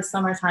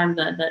summertime,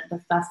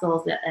 the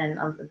festivals and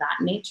of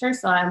that nature.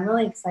 So I'm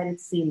really excited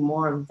to see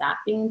more of that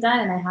being done.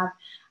 And I have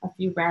a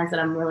few brands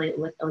that I'm really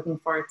looking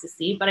forward to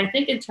see. But I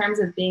think in terms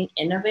of being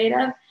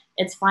innovative,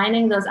 it's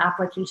finding those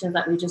applications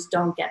that we just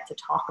don't get to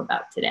talk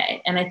about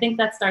today. And I think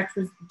that starts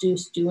with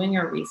just doing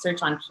your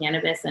research on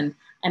cannabis and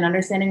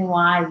understanding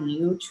why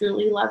you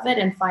truly love it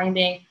and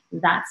finding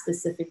that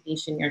specific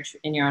niche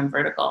in your own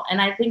vertical.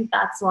 And I think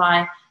that's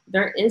why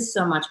there is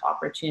so much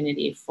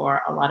opportunity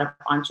for a lot of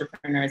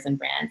entrepreneurs and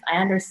brands. I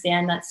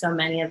understand that so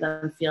many of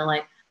them feel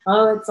like,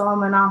 oh, it's all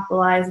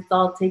monopolized, it's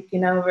all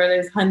taken over,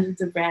 there's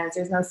hundreds of brands,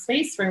 there's no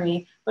space for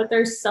me, but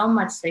there's so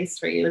much space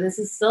for you. This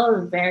is still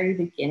a very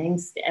beginning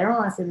stage. I don't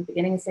want to say the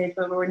beginning stage,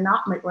 but we're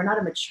not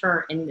a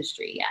mature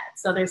industry yet.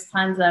 So there's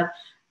tons of,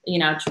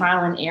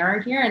 trial and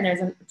error here, and there's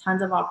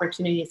tons of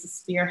opportunities to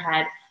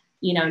spearhead,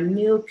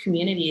 new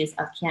communities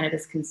of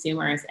cannabis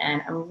consumers.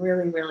 And I'm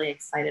really, really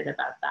excited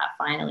about that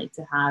finally,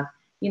 to have,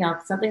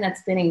 something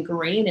that's been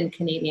ingrained in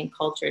Canadian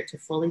culture to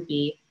fully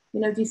be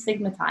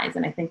destigmatized.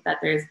 And I think that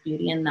there's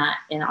beauty in that,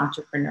 in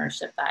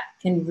entrepreneurship, that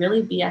can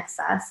really be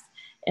accessed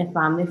if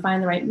they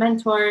find the right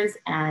mentors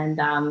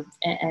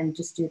and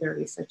just do their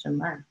research and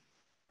learn.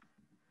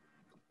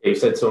 You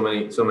said so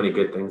many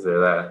good things there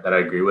that I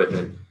agree with.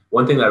 And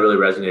one thing that really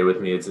resonated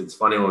with me is it's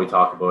funny when we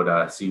talk about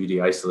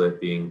CBD isolate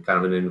being kind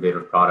of an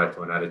innovative product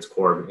when at its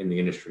core in the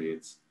industry,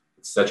 it's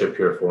such a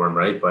pure form,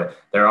 right? But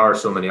there are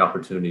so many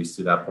opportunities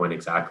to that point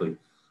exactly.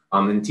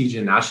 And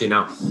Tijen and Ashley,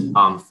 now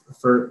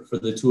for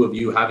the two of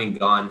you having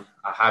gone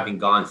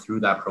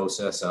through that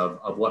process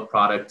of what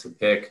product to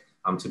pick,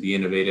 to be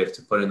innovative,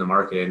 to put in the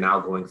market, and now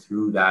going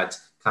through that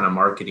kind of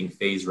marketing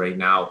phase right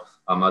now,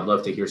 I'd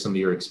love to hear some of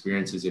your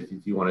experiences if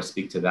you want to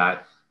speak to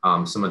that,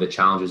 some of the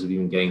challenges of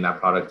even getting that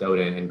product out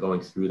and going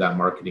through that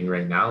marketing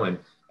right now,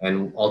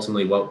 and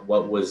ultimately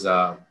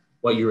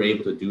what you were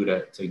able to do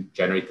to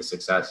generate the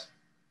success.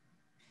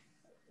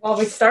 Well,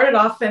 we started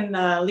off in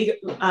the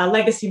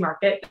legacy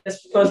market.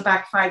 This goes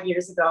back 5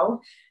 years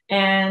ago.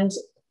 And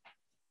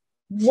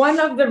one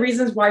of the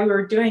reasons why we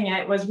were doing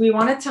it was we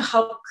wanted to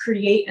help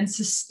create and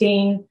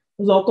sustain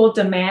local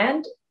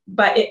demand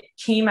but it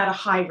came at a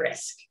high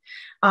risk.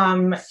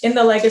 In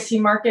the legacy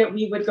market,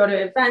 we would go to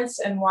events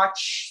and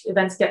watch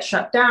events get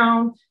shut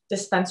down.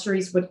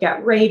 Dispensaries would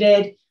get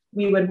raided.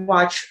 We would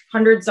watch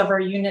hundreds of our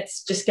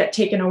units just get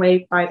taken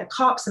away by the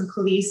cops and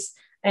police.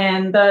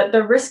 And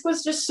the risk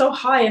was just so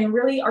high. And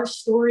really our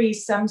story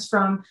stems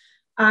from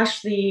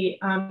Ashley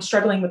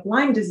struggling with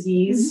Lyme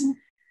disease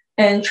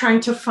and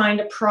trying to find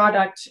a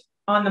product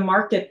on the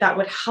market that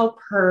would help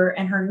her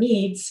and her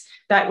needs.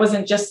 That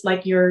wasn't just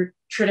like your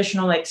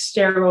traditional like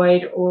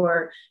steroid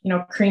or,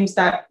 creams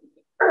that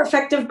are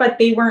effective, but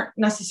they weren't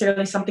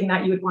necessarily something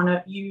that you would want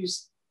to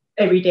use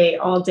every day,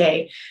 all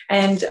day.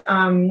 And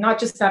not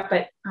just that,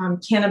 but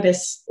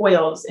cannabis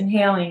oils,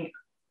 inhaling,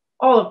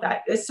 all of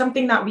that is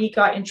something that we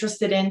got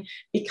interested in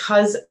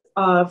because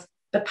of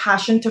the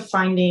passion to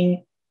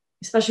finding,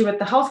 especially with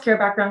the healthcare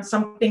background,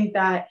 something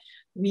that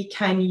we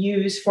can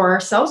use for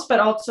ourselves, but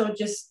also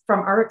just from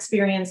our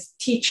experience,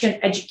 teach and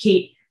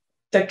educate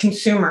the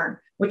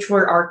consumer, which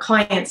were our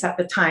clients at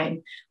the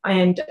time.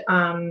 And,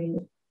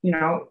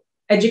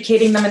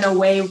 educating them in a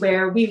way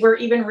where we were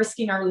even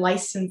risking our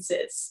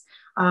licenses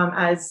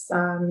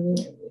in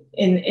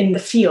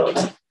the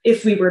field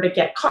if we were to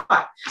get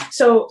caught.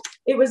 So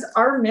it was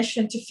our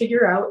mission to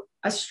figure out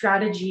a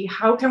strategy.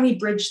 How can we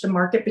bridge the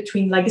market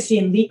between legacy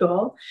and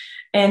legal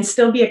and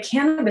still be a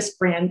cannabis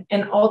brand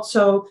and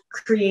also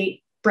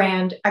create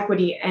brand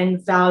equity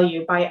and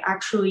value by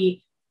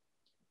actually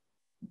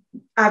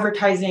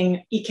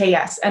advertising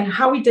EKS? And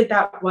how we did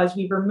that was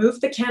we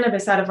removed the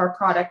cannabis out of our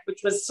product,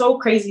 which was so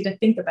crazy to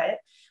think of it.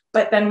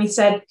 But then we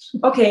said,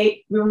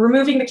 okay, we're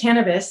removing the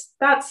cannabis.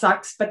 That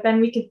sucks. But then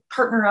we could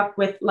partner up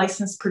with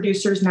licensed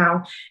producers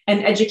now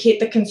and educate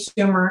the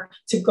consumer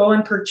to go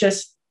and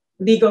purchase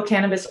legal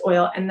cannabis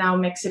oil and now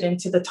mix it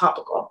into the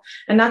topical.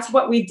 And that's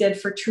what we did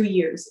for 2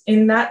 years.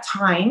 In that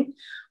time,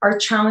 our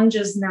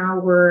challenges now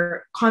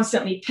were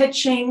constantly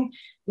pitching.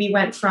 We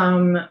went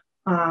from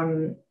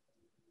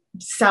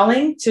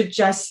selling to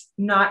just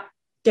not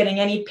getting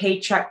any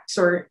paychecks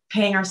or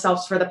paying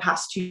ourselves for the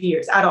past 2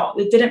 years at all.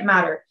 It didn't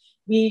matter.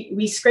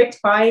 We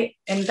scraped by,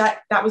 and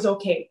that was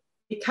okay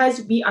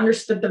because we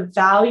understood the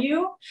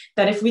value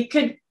that if we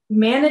could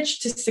manage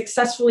to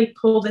successfully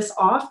pull this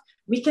off,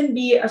 we can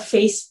be a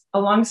face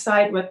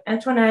alongside with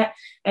Antuanette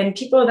and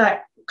people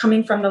that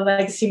coming from the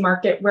legacy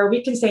market where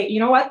we can say, you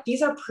know what,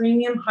 these are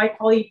premium high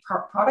quality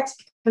products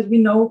because we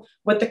know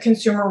what the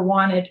consumer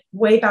wanted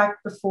way back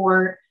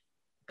before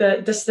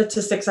the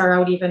statistics are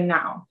out even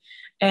now.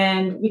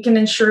 And we can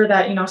ensure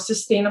that,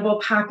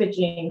 sustainable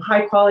packaging,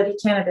 high quality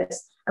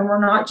cannabis. And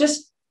we're not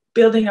just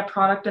building a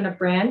product and a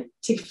brand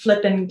to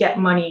flip and get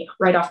money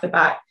right off the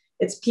bat.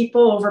 It's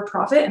people over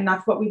profit. And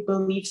that's what we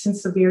believe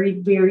since the very,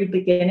 very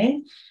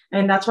beginning.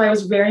 And that's why it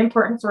was very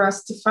important for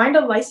us to find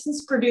a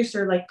licensed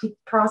producer like Peak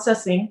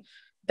Processing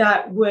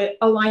that would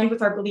align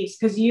with our beliefs.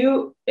 Because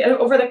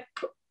over the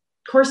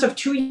course of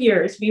 2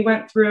 years, we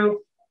went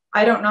through,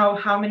 I don't know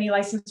how many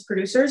licensed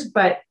producers,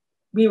 but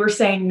we were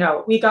saying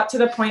no. We got to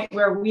the point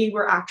where we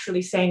were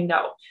actually saying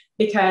no,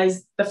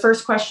 because the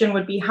first question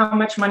would be, how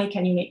much money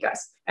can you make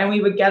us? And we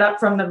would get up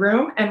from the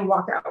room and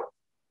walk out.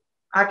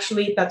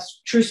 Actually,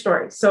 that's true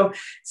story. So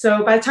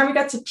by the time we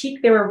got to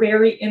Peak, they were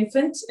very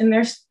infant in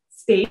their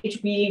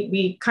stage.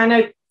 We kind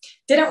of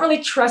didn't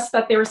really trust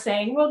that they were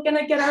saying, we're going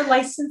to get our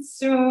license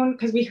soon,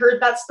 because we heard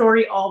that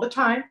story all the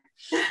time.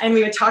 And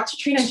we would talk to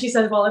Trina and she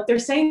said, well, if they're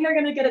saying they're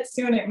going to get it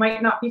soon, it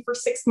might not be for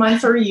 6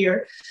 months or a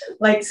year.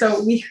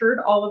 So we heard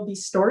all of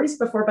these stories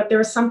before, but there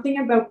was something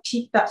about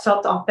Peak that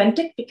felt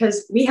authentic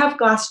because we have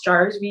glass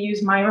jars. We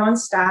use Myron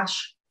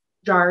Stash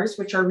jars,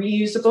 which are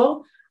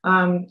reusable.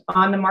 On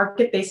the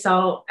market, they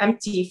sell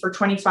empty for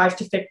 $25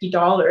 to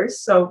 $50.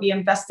 So we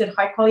invested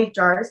high quality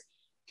jars.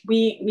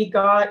 We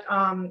got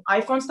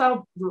iPhone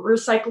style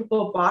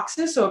recyclable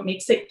boxes, so it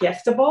makes it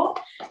giftable.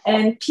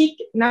 And Peak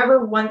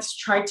never once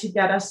tried to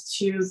get us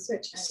to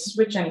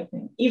switch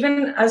anything.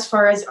 Even as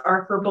far as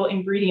our herbal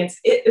ingredients,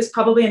 it is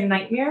probably a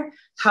nightmare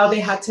how they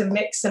had to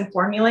mix and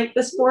formulate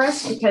this for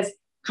us, because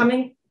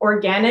coming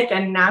organic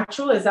and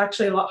natural is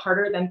actually a lot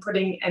harder than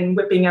putting and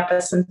whipping up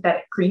a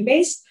synthetic cream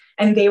base.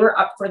 And they were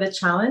up for the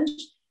challenge.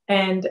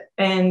 And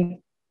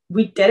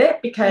we did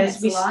it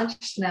because it's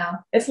launched now.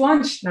 It's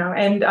launched now.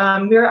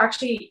 And we were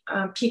actually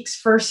Peak's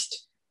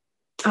first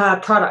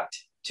product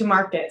to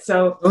market.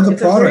 So the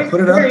product,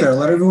 put it out there.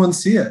 Let everyone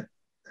see it.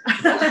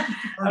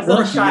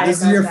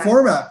 This is your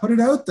format. Put it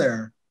out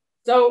there.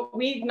 So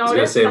we noticed. I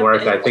was gonna say,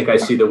 Mark, I think I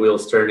see the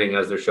wheels turning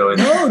as they're showing.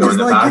 No, just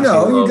like,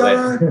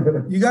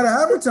 you gotta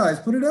advertise.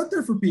 Put it out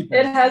there for people.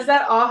 It has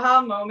that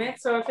aha moment.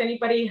 So if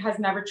anybody has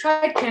never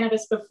tried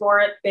cannabis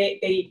before,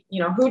 they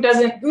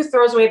who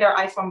throws away their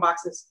iPhone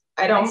boxes?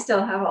 I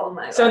still have all of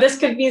my. So this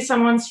could be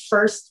someone's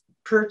first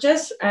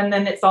purchase, and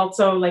then it's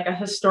also like a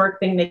historic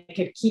thing they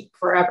could keep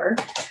forever.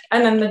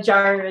 And then the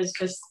jar is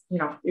just,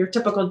 your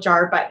typical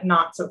jar, but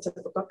not so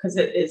typical because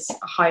it is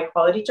a high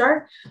quality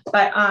jar.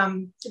 But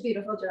it's a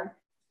beautiful jar.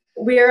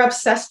 we are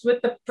obsessed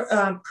with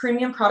the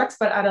premium products,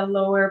 but at a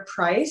lower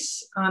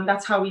price.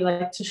 That's how we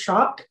like to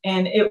shop.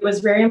 And it was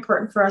very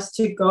important for us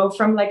to go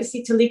from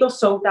legacy to legal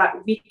so that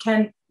we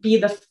can be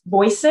the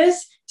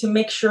voices to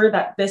make sure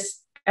that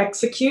this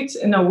executes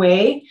in a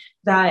way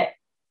that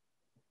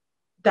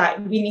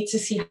we need to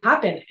see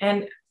happen.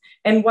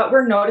 And what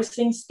we're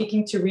noticing,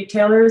 speaking to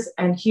retailers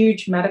and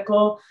huge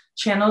medical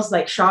channels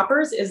like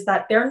Shoppers, is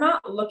that they're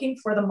not looking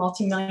for the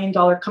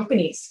multi-million-dollar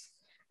companies.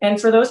 And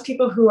for those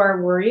people who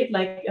are worried,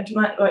 like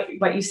Antuanette,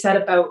 what you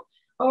said about,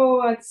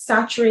 oh, it's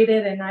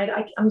saturated and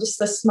I'm just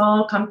a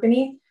small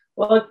company.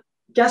 Well,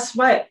 guess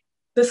what?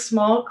 The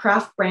small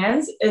craft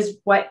brands is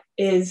what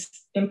is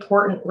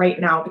important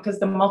right now, because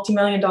the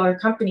multi-million-dollar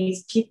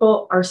companies,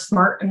 people are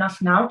smart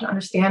enough now to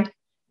understand,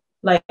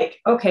 like,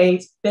 okay,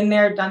 it's been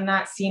there, done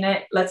that, seen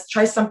it. Let's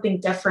try something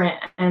different.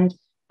 And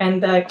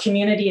the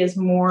community is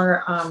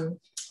more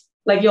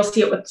like, you'll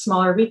see it with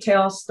smaller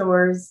retail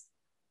stores.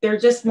 They're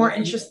just more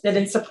interested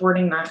in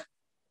supporting that.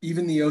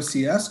 Even the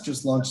OCS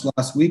just launched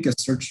last week a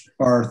search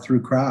bar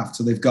through craft.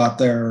 So they've got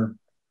their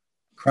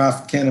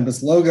craft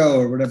cannabis logo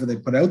or whatever they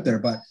put out there,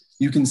 but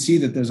you can see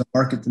that there's a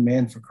market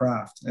demand for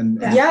craft.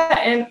 And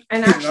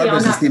actually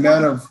on the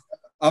amount of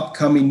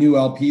upcoming new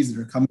LPs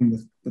that are coming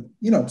with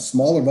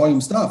smaller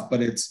volume stuff,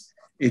 but it's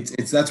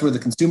that's where the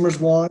consumers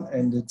want,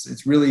 and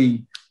it's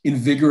really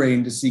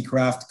invigorating to see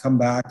craft come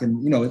back,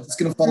 and it's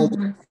going to follow. It's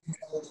going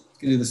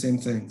to do the same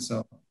thing.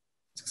 So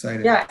it's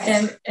exciting. Yeah,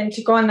 and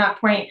to go on that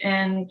point,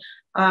 and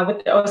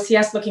with the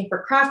OCS looking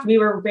for craft, we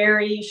were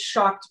very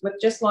shocked with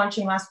just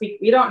launching last week.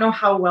 We don't know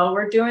how well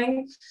we're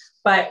doing,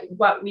 but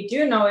what we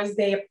do know is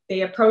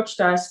they approached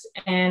us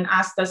and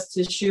asked us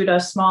to shoot a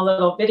small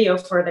little video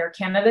for their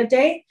Canada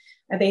Day.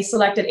 And they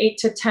selected 8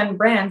 to 10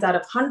 brands out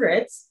of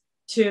hundreds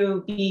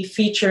to be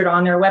featured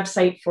on their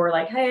website for,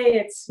 like, hey,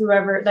 it's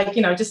whoever, like,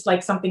 just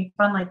like something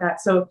fun like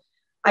that. So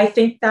I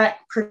think that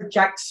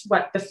projects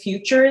what the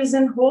future is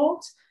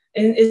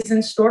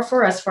in store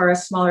for us for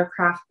us smaller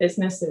craft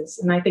businesses.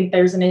 And I think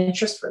there's an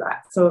interest for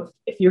that. So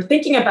if you're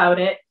thinking about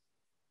it,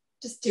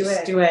 just do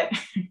it.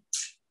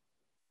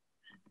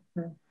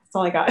 That's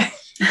all I got.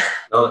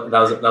 No, that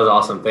was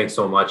awesome. Thanks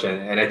so much.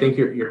 And I think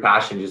your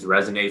passion just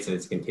resonates and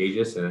it's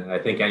contagious. And I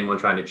think anyone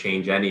trying to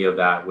change any of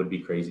that would be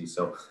crazy.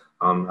 So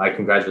I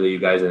congratulate you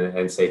guys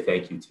and say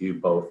thank you to you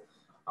both.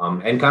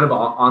 And kind of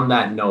on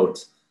that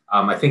note,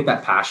 I think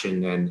that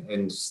passion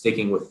and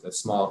sticking with the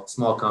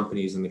small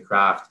companies in the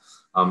craft,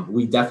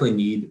 we definitely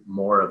need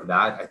more of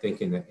that, I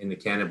think, in the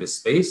cannabis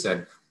space.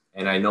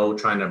 And I know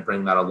trying to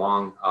bring that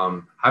along,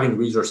 having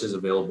resources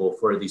available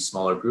for these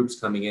smaller groups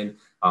coming in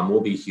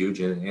will be huge.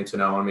 And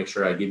Antuanette, I want to make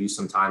sure I give you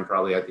some time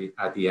probably at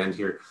the end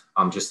here,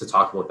 just to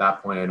talk about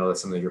that point. I know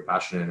that's something you're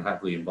passionate and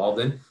heavily involved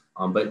in.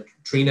 But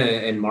Trina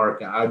and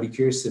Mark, I'd be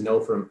curious to know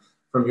from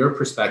your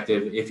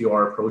perspective, if you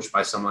are approached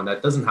by someone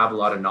that doesn't have a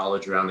lot of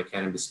knowledge around the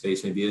cannabis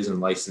space, maybe isn't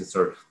licensed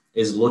or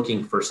is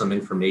looking for some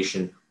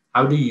information,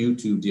 how do you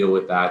two deal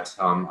with that?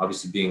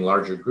 Obviously being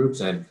larger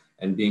groups and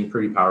being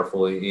pretty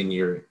powerful in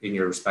your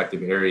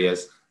respective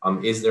areas.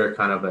 Is there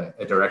kind of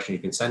a direction you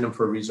can send them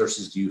for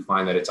resources? Do you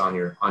find that it's on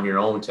your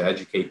own to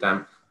educate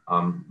them?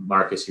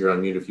 Marcus, you're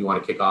on mute if you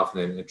want to kick off,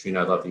 and then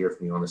Trina, I'd love to hear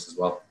from you on this as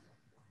well.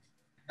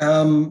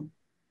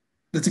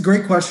 That's a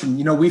great question.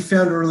 We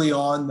found early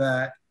on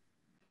that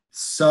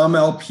some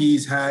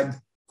LPs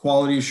had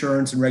quality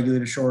assurance and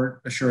regulatory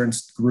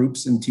assurance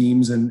groups and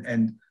teams,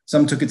 and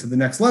some took it to the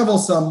next level.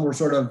 Some were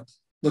sort of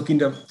looking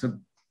to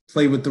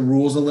play with the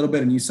rules a little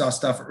bit, and you saw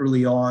stuff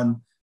early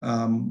on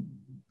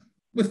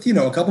with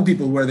a couple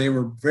people where they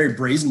were very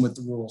brazen with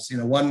the rules.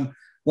 One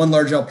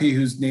large LP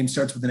whose name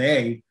starts with an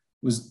A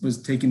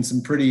was taking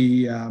some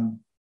pretty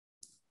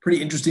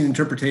interesting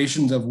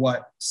interpretations of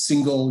what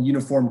single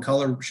uniform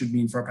color should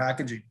mean for our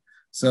packaging.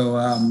 So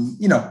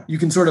you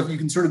can sort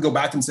of go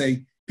back and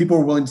say people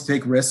were willing to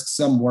take risks,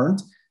 some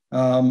weren't,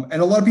 and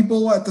a lot of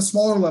people at the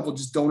smaller level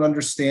just don't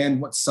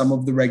understand what some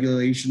of the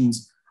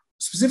regulations,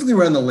 specifically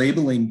around the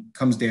labeling,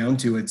 comes down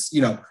to. It's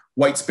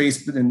white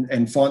space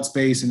and font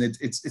space, and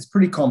it's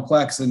pretty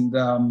complex. And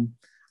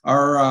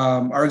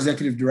our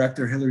executive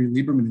director, Hillary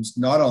Lieberman, who's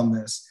not on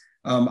this,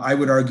 I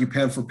would argue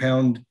pound for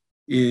pound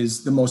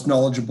is the most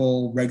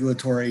knowledgeable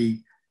regulatory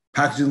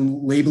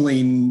packaging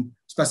labeling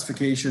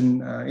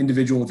specification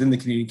individual within the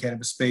Canadian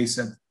cannabis space.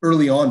 And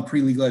early on,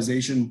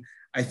 pre-legalization,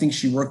 I think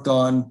she worked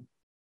on,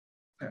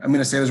 I'm going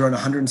to say it was around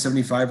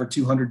 175 or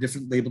 200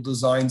 different label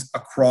designs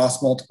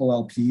across multiple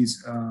LPs.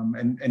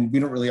 And we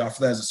don't really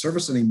offer that as a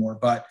service anymore,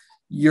 but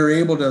you're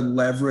able to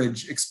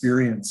leverage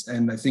experience.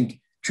 And I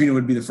think Trina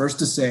would be the first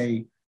to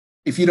say,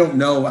 if you don't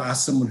know,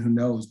 ask someone who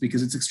knows,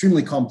 because it's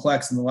extremely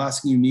complex. And the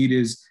last thing you need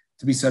is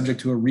to be subject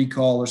to a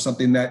recall or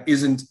something that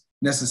isn't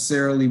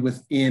necessarily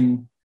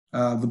within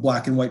the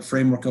black and white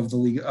framework of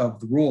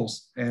the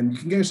rules. And you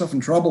can get yourself in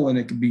trouble, and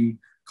it can be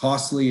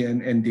costly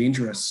and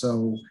dangerous.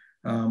 So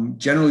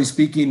generally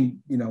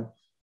speaking,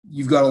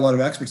 you've got a lot of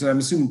experts, and I'm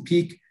assuming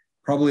Peak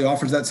probably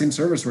offers that same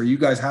service where you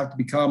guys have to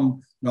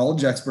become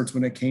knowledge experts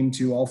when it came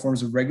to all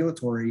forms of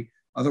regulatory.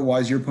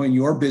 Otherwise, you're putting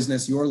your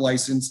business, your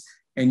license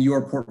and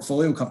your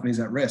portfolio companies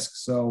at risk.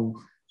 So,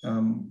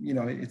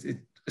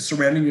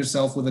 surrounding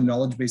yourself with a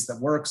knowledge base that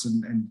works.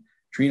 And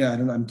Trina,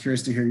 I'm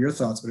curious to hear your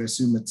thoughts, but I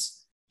assume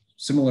it's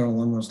similar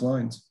along those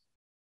lines.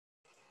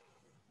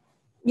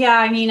 Yeah,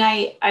 I mean,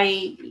 I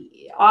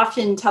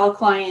often tell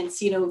clients,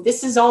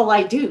 this is all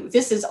I do.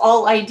 This is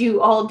all I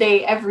do all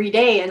day, every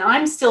day. And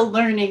I'm still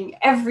learning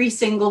every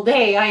single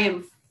day. I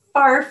am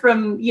far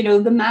from,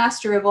 the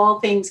master of all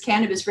things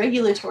cannabis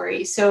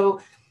regulatory.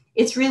 So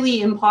it's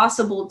really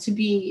impossible to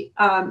be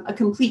a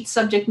complete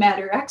subject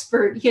matter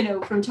expert,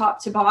 from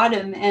top to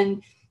bottom.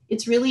 And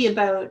it's really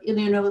about,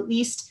 at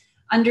least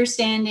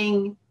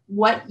understanding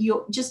what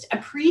you just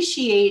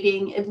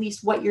appreciating at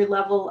least what your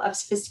level of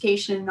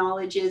sophistication and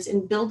knowledge is,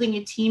 and building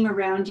a team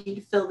around you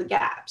to fill the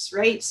gaps,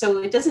 right? So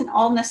it doesn't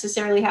all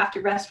necessarily have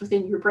to rest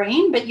within your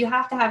brain, but you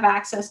have to have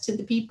access to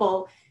the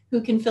people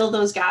who can fill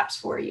those gaps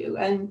for you.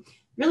 And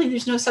really,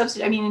 there's no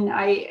substitute. I mean,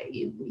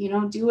 I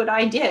do what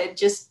I did,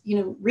 just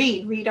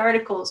read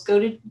articles, go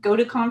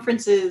to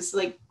conferences,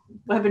 like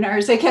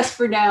webinars, I guess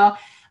for now,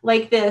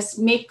 like this,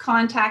 make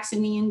contacts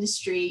in the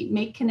industry,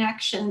 make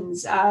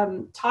connections,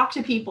 talk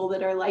to people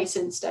that are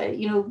licensed,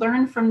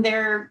 learn from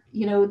their,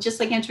 just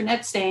like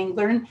Antuanette's saying,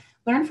 learn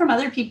from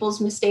other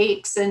people's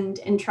mistakes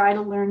and try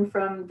to learn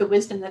from the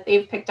wisdom that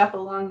they've picked up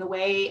along the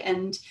way.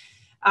 And,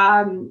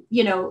 again,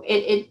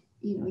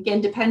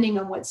 depending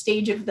on what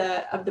stage of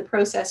the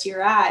process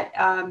you're at,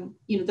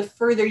 the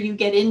further you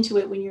get into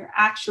it, when you're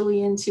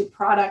actually into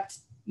product,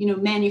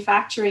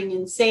 manufacturing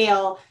and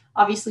sale,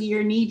 obviously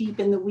you're knee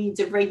deep in the weeds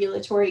of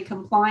regulatory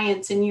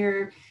compliance, and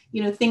you're,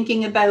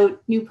 thinking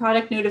about new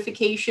product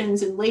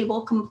notifications and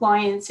label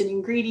compliance and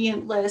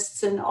ingredient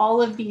lists and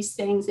all of these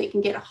things. They can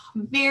get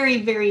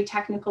very, very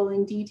technical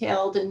and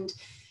detailed. And,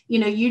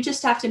 you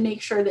just have to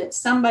make sure that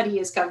somebody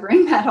is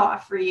covering that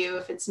off for you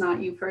if it's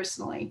not you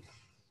personally.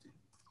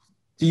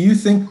 Do you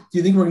think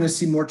we're going to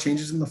see more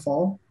changes in the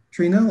fall,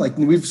 Trina? Like,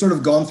 we've sort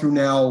of gone through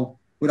now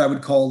what I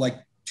would call like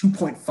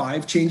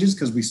 2.5 changes,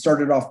 because we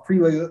started off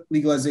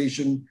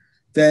pre-legalization,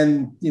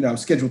 then,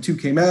 Schedule 2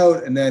 came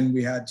out, and then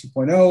we had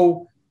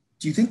 2.0.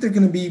 Do you think they're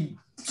going to be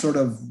sort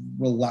of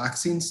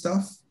relaxing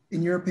stuff,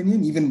 in your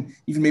opinion, even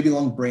maybe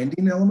along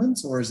branding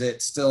elements, or is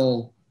it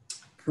still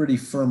pretty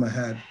firm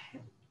ahead?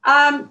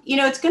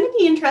 It's going to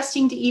be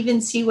interesting to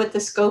even see what the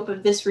scope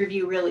of this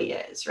review really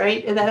is,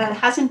 right? That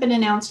hasn't been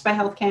announced by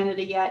Health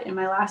Canada yet. In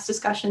my last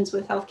discussions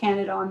with Health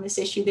Canada on this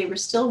issue, they were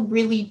still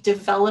really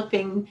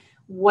developing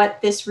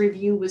what this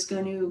review was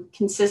going to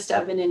consist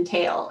of and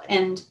entail.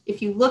 And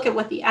if you look at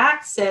what the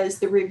Act says,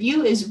 the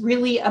review is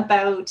really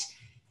about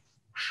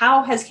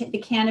how has the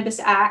Cannabis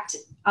Act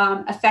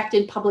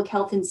affected public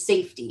health and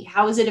safety?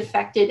 How has it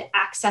affected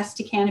access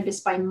to cannabis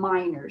by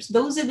minors?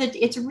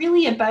 It's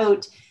really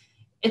about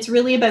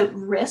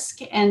risk,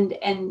 and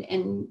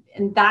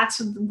that's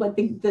what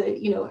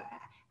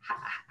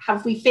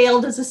have we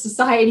failed as a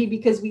society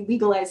because we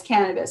legalized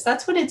cannabis?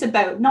 That's what it's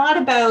about, not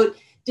about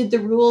did the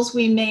rules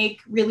we make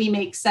really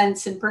make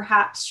sense, and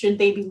perhaps should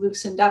they be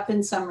loosened up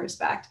in some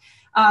respect.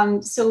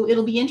 So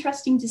it'll be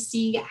interesting to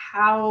see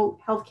how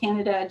Health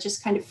Canada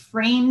just kind of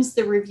frames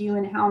the review,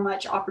 and how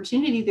much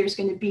opportunity there's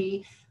going to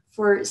be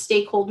for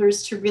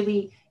stakeholders to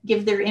really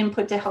give their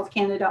input to Health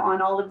Canada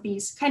on all of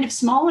these kind of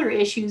smaller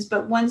issues,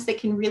 but ones that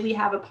can really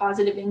have a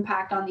positive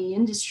impact on the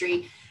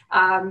industry.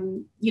 I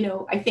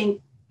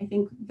think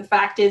the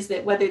fact is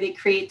that whether they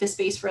create the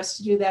space for us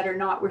to do that or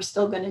not, we're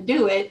still going to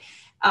do it,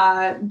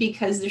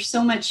 because there's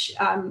so much,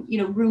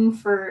 room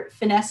for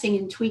finessing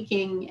and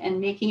tweaking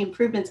and making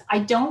improvements. I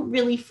don't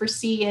really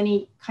foresee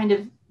any kind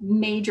of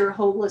major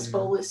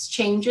bolus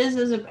changes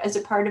as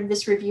a part of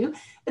this review.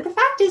 But the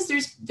fact is,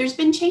 there's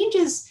been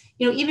changes.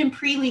 Even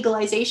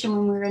pre-legalization,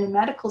 when we were in a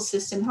medical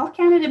system, Health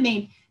Canada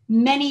made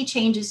many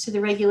changes to the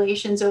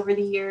regulations over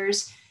the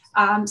years,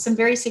 some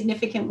very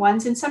significant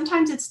ones. And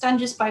sometimes it's done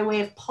just by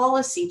way of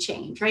policy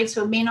change, right?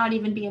 So it may not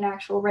even be an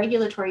actual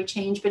regulatory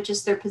change, but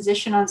just their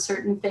position on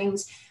certain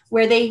things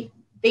where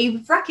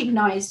they've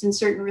recognized in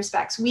certain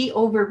respects, we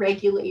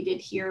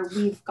over-regulated here.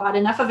 We've got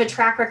enough of a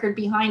track record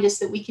behind us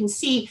that we can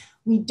see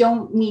we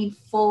don't need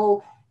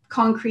full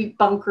concrete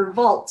bunker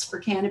vaults for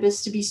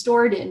cannabis to be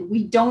stored in.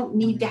 We don't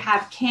need to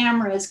have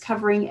cameras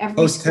covering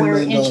every square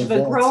inch of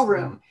a grow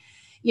room.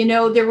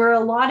 There were a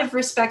lot of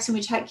respects in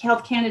which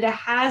Health Canada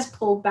has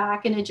pulled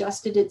back and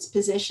adjusted its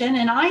position.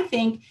 And I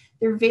think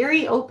they're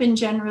very open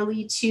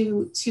generally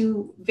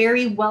to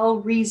very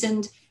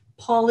well-reasoned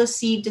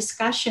policy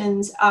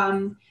discussions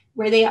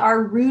where they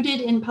are rooted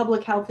in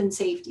public health and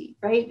safety,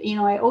 right?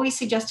 I always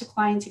suggest to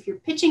clients, if you're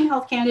pitching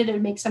Health Canada to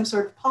make some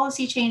sort of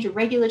policy change or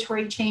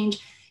regulatory change,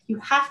 you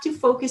have to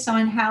focus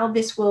on how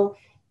this will,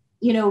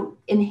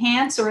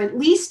 enhance or at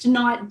least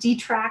not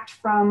detract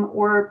from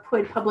or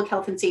put public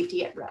health and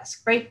safety at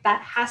risk, right?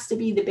 That has to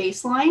be the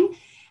baseline.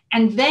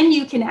 And then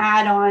you can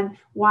add on,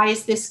 why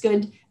is this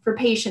good for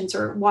patients?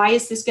 Or why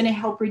is this going to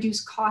help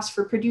reduce costs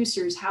for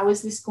producers? How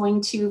is this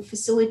going to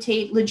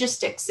facilitate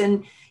logistics?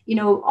 And,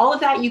 all of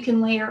that you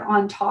can layer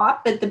on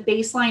top, but the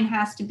baseline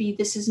has to be,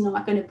 this is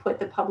not going to put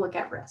the public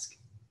at risk.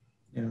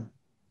 Yeah.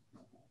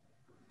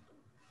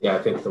 Yeah,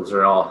 I think those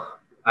are all,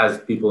 as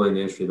people in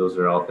the industry, those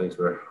are all things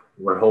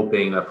we're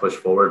hoping to push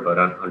forward, but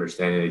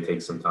understanding it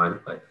takes some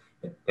time. But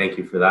thank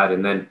you for that.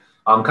 And then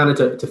kind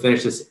of to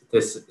finish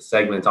this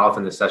segment off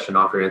in the session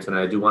off here,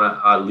 Antuanette, I do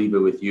want to leave it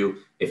with you,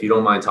 if you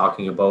don't mind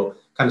talking about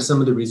kind of some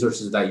of the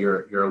resources that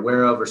you're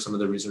aware of, or some of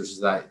the resources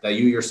that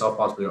you yourself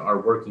possibly are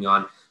working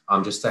on,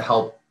 just to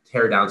help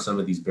tear down some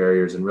of these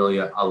barriers and really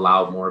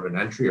allow more of an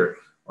entry,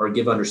 or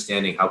give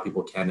understanding how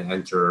people can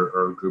enter,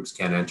 or groups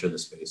can enter the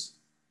space.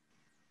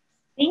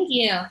 Thank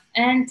you.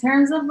 And in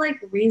terms of like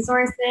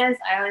resources,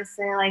 I always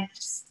say like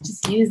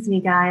just use me,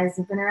 guys.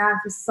 I've been around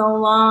for so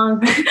long.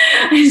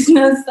 I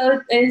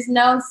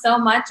know so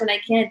much, and I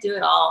can't do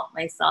it all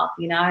myself.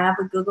 You know, I have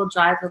a Google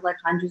Drive with like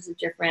hundreds of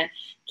different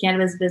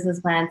cannabis business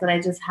plans that I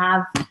just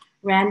have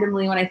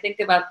randomly when I think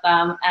about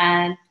them.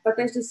 But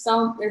there's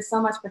so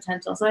much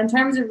potential. So in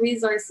terms of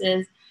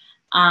resources,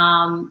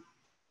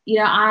 you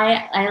know,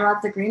 I love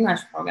the Green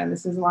Rush program.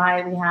 This is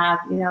why we have,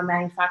 you know,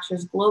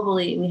 manufacturers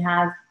globally. We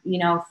have, you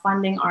know,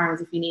 funding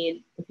arms if you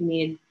need,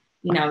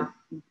 you know,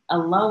 a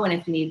loan,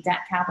 if you need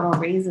debt capital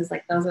raises,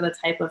 like those are the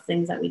type of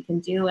things that we can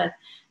do with.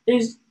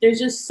 There's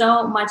just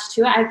so much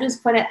to it. I've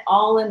just put it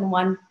all in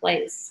one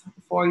place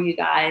for you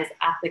guys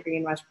at the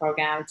Green Rush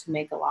program to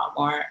make a lot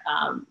more,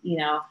 you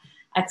know,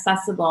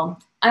 accessible.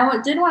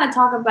 I did want to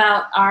talk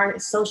about our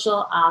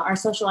social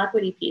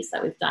equity piece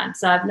that we've done.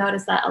 So I've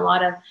noticed that a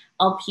lot of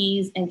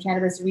LPs and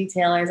cannabis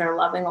retailers are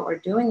loving what we're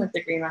doing with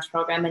the Green Rush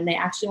program, and they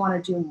actually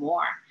want to do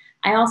more.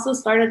 I also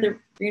started the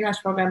Green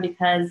Rush program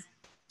because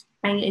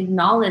I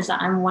acknowledge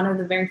that I'm one of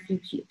the very few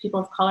people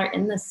of color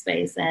in this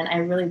space, and I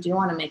really do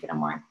want to make it a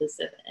more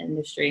inclusive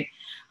industry.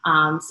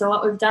 So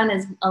what we've done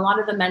is a lot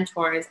of the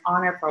mentors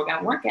on our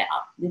program work at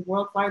the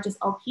world's largest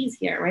LPs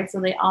here, right?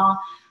 So they all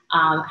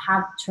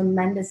have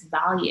tremendous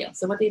value.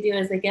 So what they do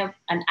is they give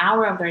an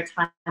hour of their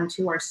time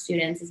to our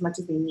students, as much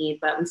as they need,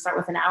 but we start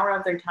with an hour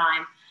of their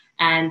time.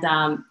 And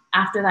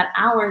after that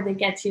hour, they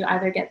get to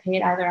either get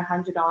paid either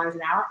 $100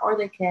 an hour, or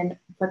they can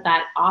put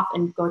that off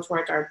and go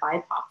towards our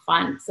BIPOC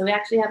fund. So we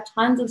actually have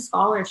tons of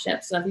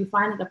scholarships. So if you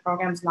find that the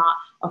program's not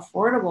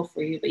affordable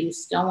for you, but you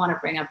still want to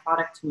bring a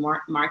product to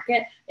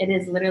market, it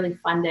is literally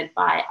funded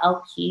by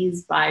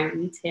LPs, by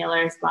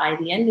retailers, by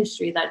the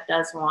industry that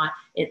does want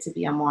it to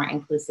be a more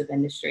inclusive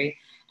industry.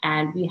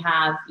 And we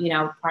have, you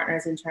know,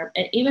 partners in terms,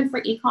 even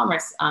for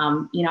e-commerce,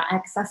 you know,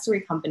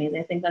 accessory companies.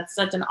 I think that's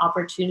such an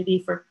opportunity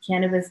for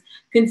cannabis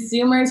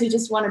consumers who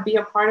just want to be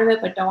a part of it,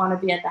 but don't want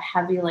to be at the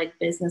heavy, like,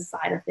 business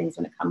side of things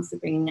when it comes to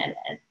bringing a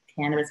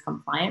cannabis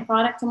compliant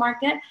product to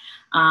market.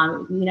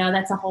 You know,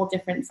 that's a whole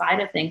different side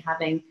of thing,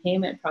 having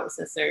payment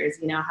processors,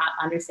 you know,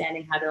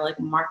 understanding how to like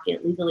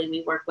market legally.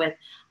 We work with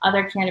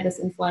other cannabis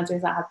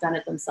influencers that have done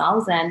it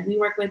themselves, and we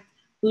work with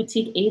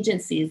boutique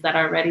agencies that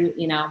are ready,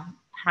 you know,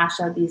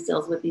 hash out these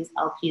deals with these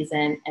LPs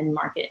and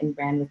market and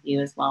brand with you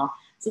as well.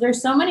 So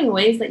there's so many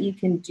ways that you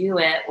can do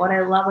it. What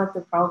I love with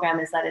the program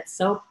is that it's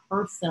so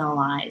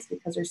personalized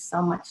because there's so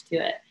much to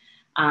it.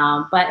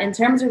 But in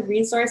terms of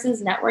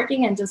resources,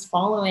 networking, and just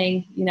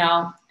following, you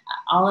know,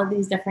 all of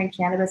these different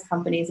cannabis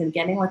companies and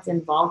getting what's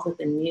involved with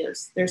the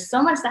news, there's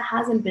so much that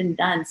hasn't been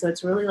done. So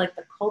it's really like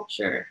the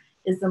culture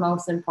is the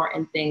most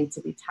important thing to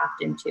be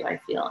tapped into, I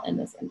feel, in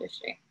this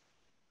industry.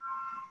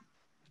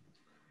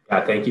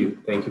 Yeah, thank you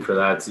for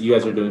that. So you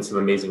guys are doing some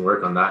amazing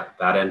work on that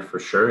end for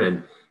sure,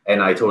 and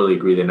I totally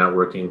agree. The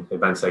networking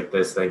events like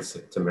this, thanks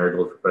to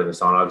Marigold for putting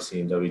this on,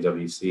 obviously in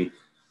WWC,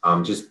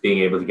 just being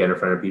able to get in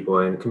front of people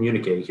and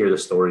communicate, hear the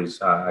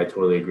stories. I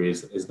totally agree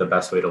is the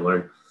best way to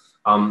learn.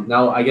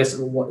 Now, I guess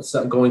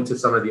going to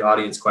some of the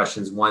audience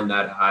questions, one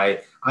that I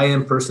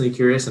am personally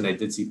curious, and I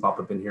did see pop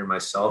up in here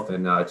myself,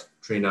 and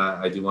Trina,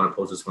 I do want to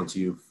pose this one to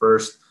you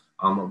first.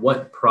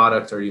 What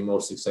product are you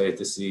most excited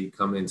to see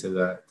come into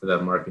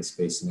the market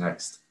space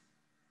next?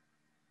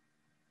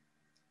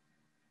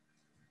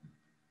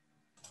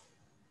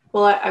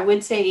 Well, I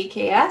would say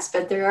EKS,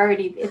 but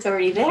it's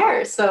already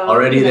there. So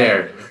already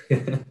there.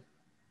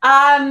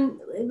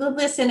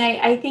 Listen,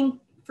 I think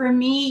for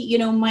me, you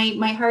know,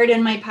 my heart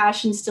and my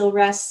passion still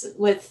rests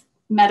with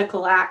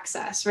medical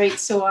access, right?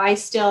 So I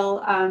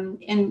still am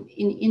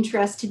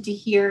interested to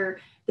hear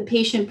the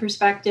patient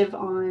perspective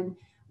on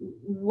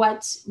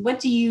what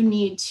do you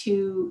need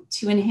to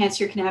enhance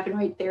your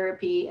cannabinoid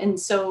therapy. And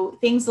so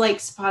things like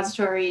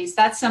suppositories,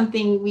 that's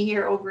something we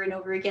hear over and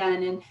over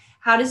again. And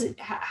how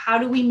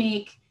do we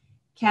make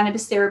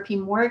cannabis therapy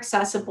more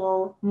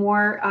accessible,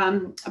 more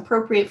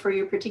appropriate for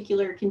your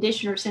particular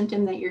condition or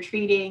symptom that you're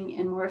treating,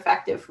 and more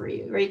effective for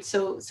you, right?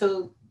 So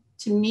to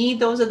me,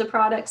 those are the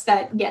products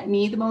that get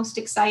me the most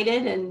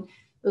excited, and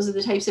those are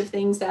the types of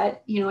things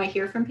that, you know, I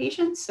hear from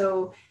patients.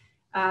 So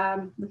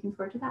looking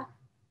forward to that.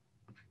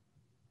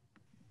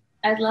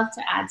 I'd love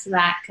to add to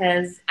that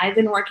because I've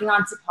been working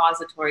on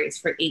suppositories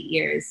for 8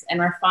 years, and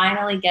we're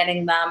finally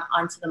getting them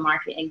onto the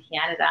market in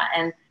Canada.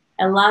 And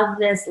I love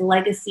this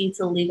legacy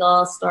to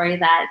legal story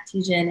that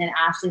Tijen and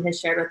Ashley has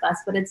shared with us,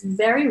 but it's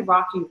very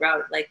rocky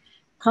road. Like,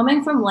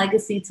 coming from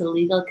legacy to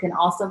legal can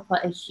also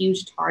put a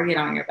huge target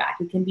on your back.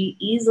 It can be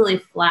easily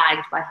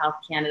flagged by Health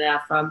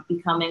Canada from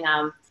becoming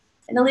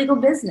an illegal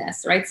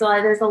business, right? So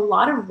there's a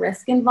lot of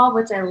risk involved,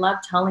 which I love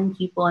telling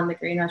people in the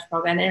Green Rush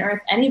program. And or if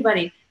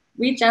anybody,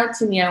 reach out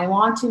to me. I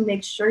want to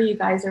make sure you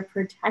guys are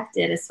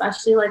protected,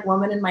 especially like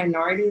women and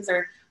minorities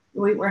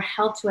we're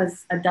held to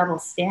as a double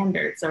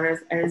standards, or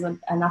is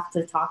enough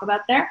to talk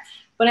about there.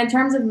 But in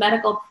terms of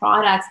medical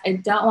products, I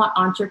don't want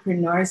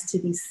entrepreneurs to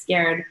be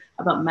scared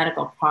about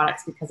medical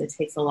products because it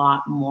takes a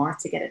lot more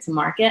to get it to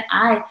market.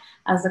 I,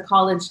 as a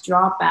college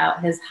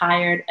dropout, has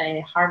hired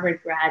a Harvard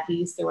grad who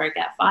used to work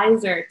at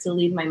Pfizer to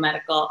lead my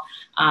medical,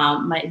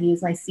 he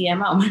was my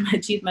CMO, my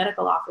chief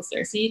medical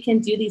officer. So you can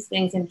do these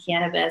things in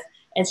cannabis.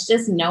 It's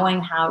just knowing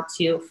how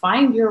to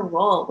find your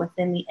role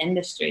within the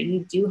industry.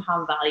 You do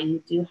have value,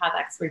 you do have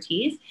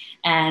expertise,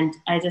 and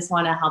I just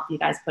want to help you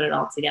guys put it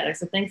all together.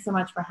 So thanks so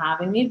much for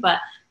having me. But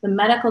the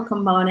medical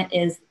component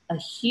is a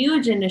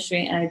huge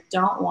industry, and I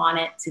don't want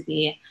it to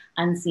be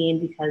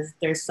unseen because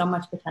there's so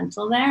much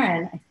potential there,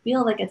 and I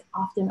feel like it's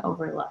often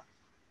overlooked.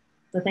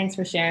 So thanks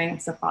for sharing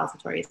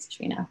suppositories,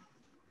 Trina.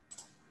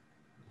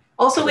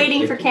 Also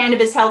waiting for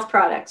cannabis health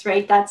products,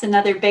 right? That's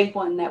another big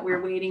one that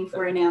we're waiting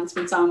for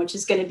announcements on, which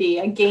is going to be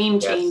a game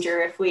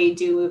changer if we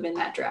do move in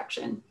that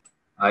direction.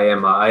 I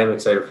am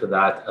excited for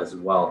that as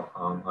well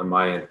on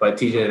my end. But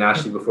Tijen and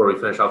Ashley, before we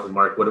finish off with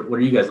Mark, what are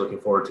you guys looking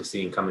forward to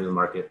seeing coming to the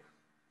market?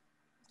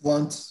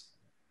 Blunts.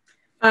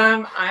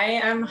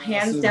 I am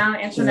hands down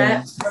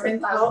Antuanette,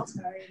 women's health.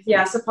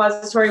 Yeah,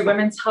 suppository,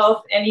 women's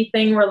health,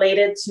 anything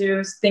related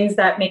to things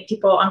that make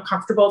people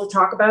uncomfortable to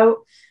talk about.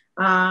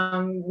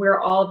 We're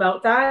all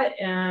about that.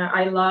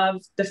 I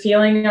love the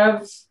feeling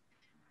of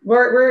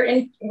we're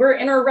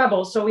inner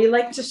rebels, so we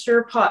like to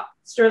stir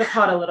the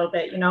pot a little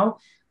bit,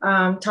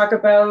 talk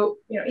about,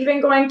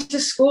 even going to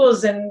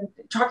schools and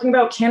talking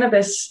about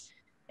cannabis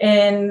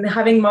and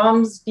having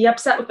moms be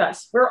upset with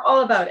us. We're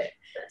all about it.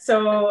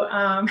 So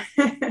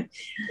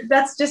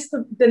that's just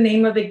the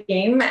name of the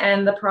game,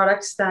 and the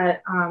products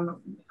that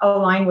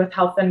align with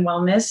health and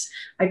wellness.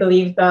 I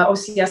believe the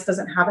OCS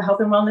doesn't have a health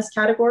and wellness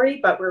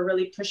category, but we're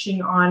really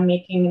pushing on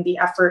making the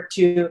effort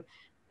to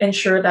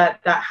ensure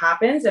that that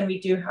happens. And we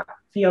do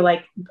feel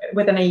like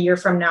within a year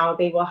from now,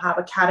 they will have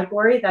a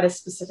category that is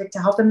specific to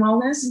health and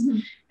wellness. Mm-hmm.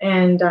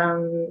 And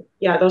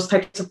those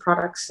types of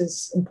products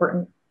is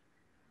important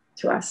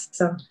to us.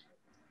 So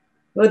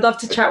we'd love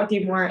to chat with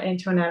you more,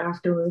 Antuanette,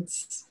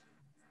 afterwards.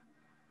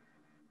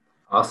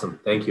 Awesome.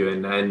 Thank you.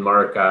 And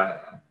Mark, I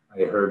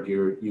heard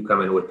you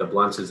come in with the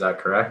blunts. Is that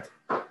correct?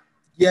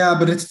 Yeah,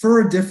 but it's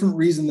for a different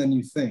reason than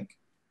you think.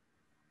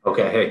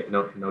 Okay. Hey,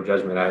 no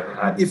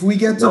judgment. If we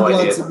get to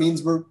blunts,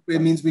 it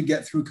means we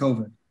get through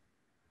COVID.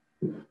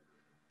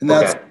 And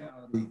that's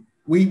reality.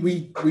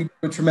 We do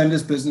a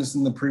tremendous business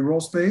in the pre-roll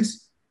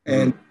space,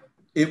 and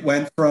it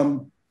went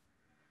from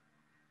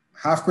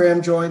 0.5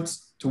 gram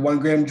joints to 1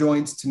 gram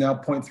joints to now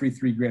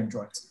 0.33 gram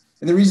joints.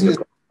 And the reason is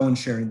no one's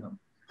sharing them.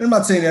 And I'm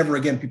not saying ever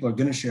again people are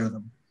going to share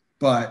them,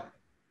 but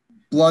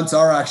blunts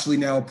are actually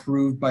now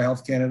approved by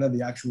Health Canada,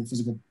 the actual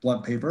physical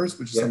blunt papers,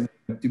 which is something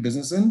we do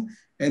business in.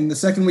 And the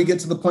second we get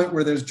to the point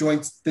where there's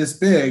joints this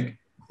big,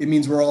 it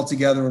means we're all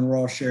together and we're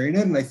all sharing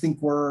it. And I think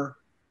the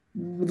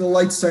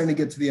light's starting to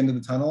get to the end of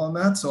the tunnel on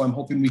that. So I'm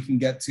hoping we can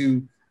get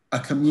to a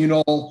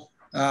communal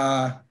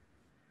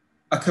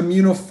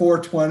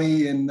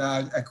 420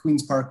 at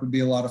Queen's Park would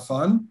be a lot of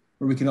fun,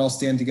 where we can all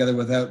stand together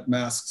without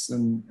masks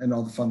and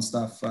all the fun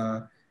stuff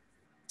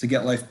to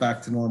get life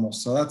back to normal.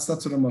 So that's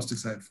what I'm most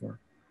excited for.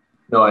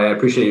 No, I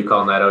appreciate you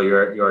calling that out. You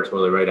are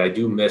totally right. I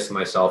do miss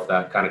myself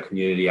that kind of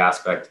community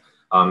aspect.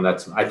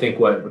 That's, I think,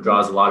 what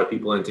draws a lot of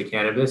people into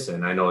cannabis,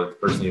 and I know it's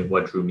personally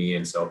what drew me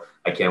in. So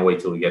I can't wait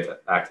till we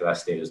get back to that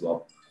state as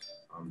well.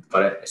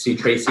 But I see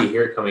Tracy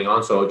here coming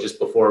on. So just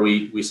before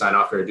we sign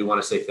off here, I do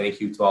want to say thank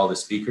you to all the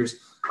speakers.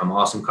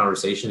 Awesome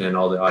conversation, and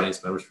all the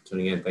audience members for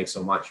tuning in. Thanks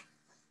so much.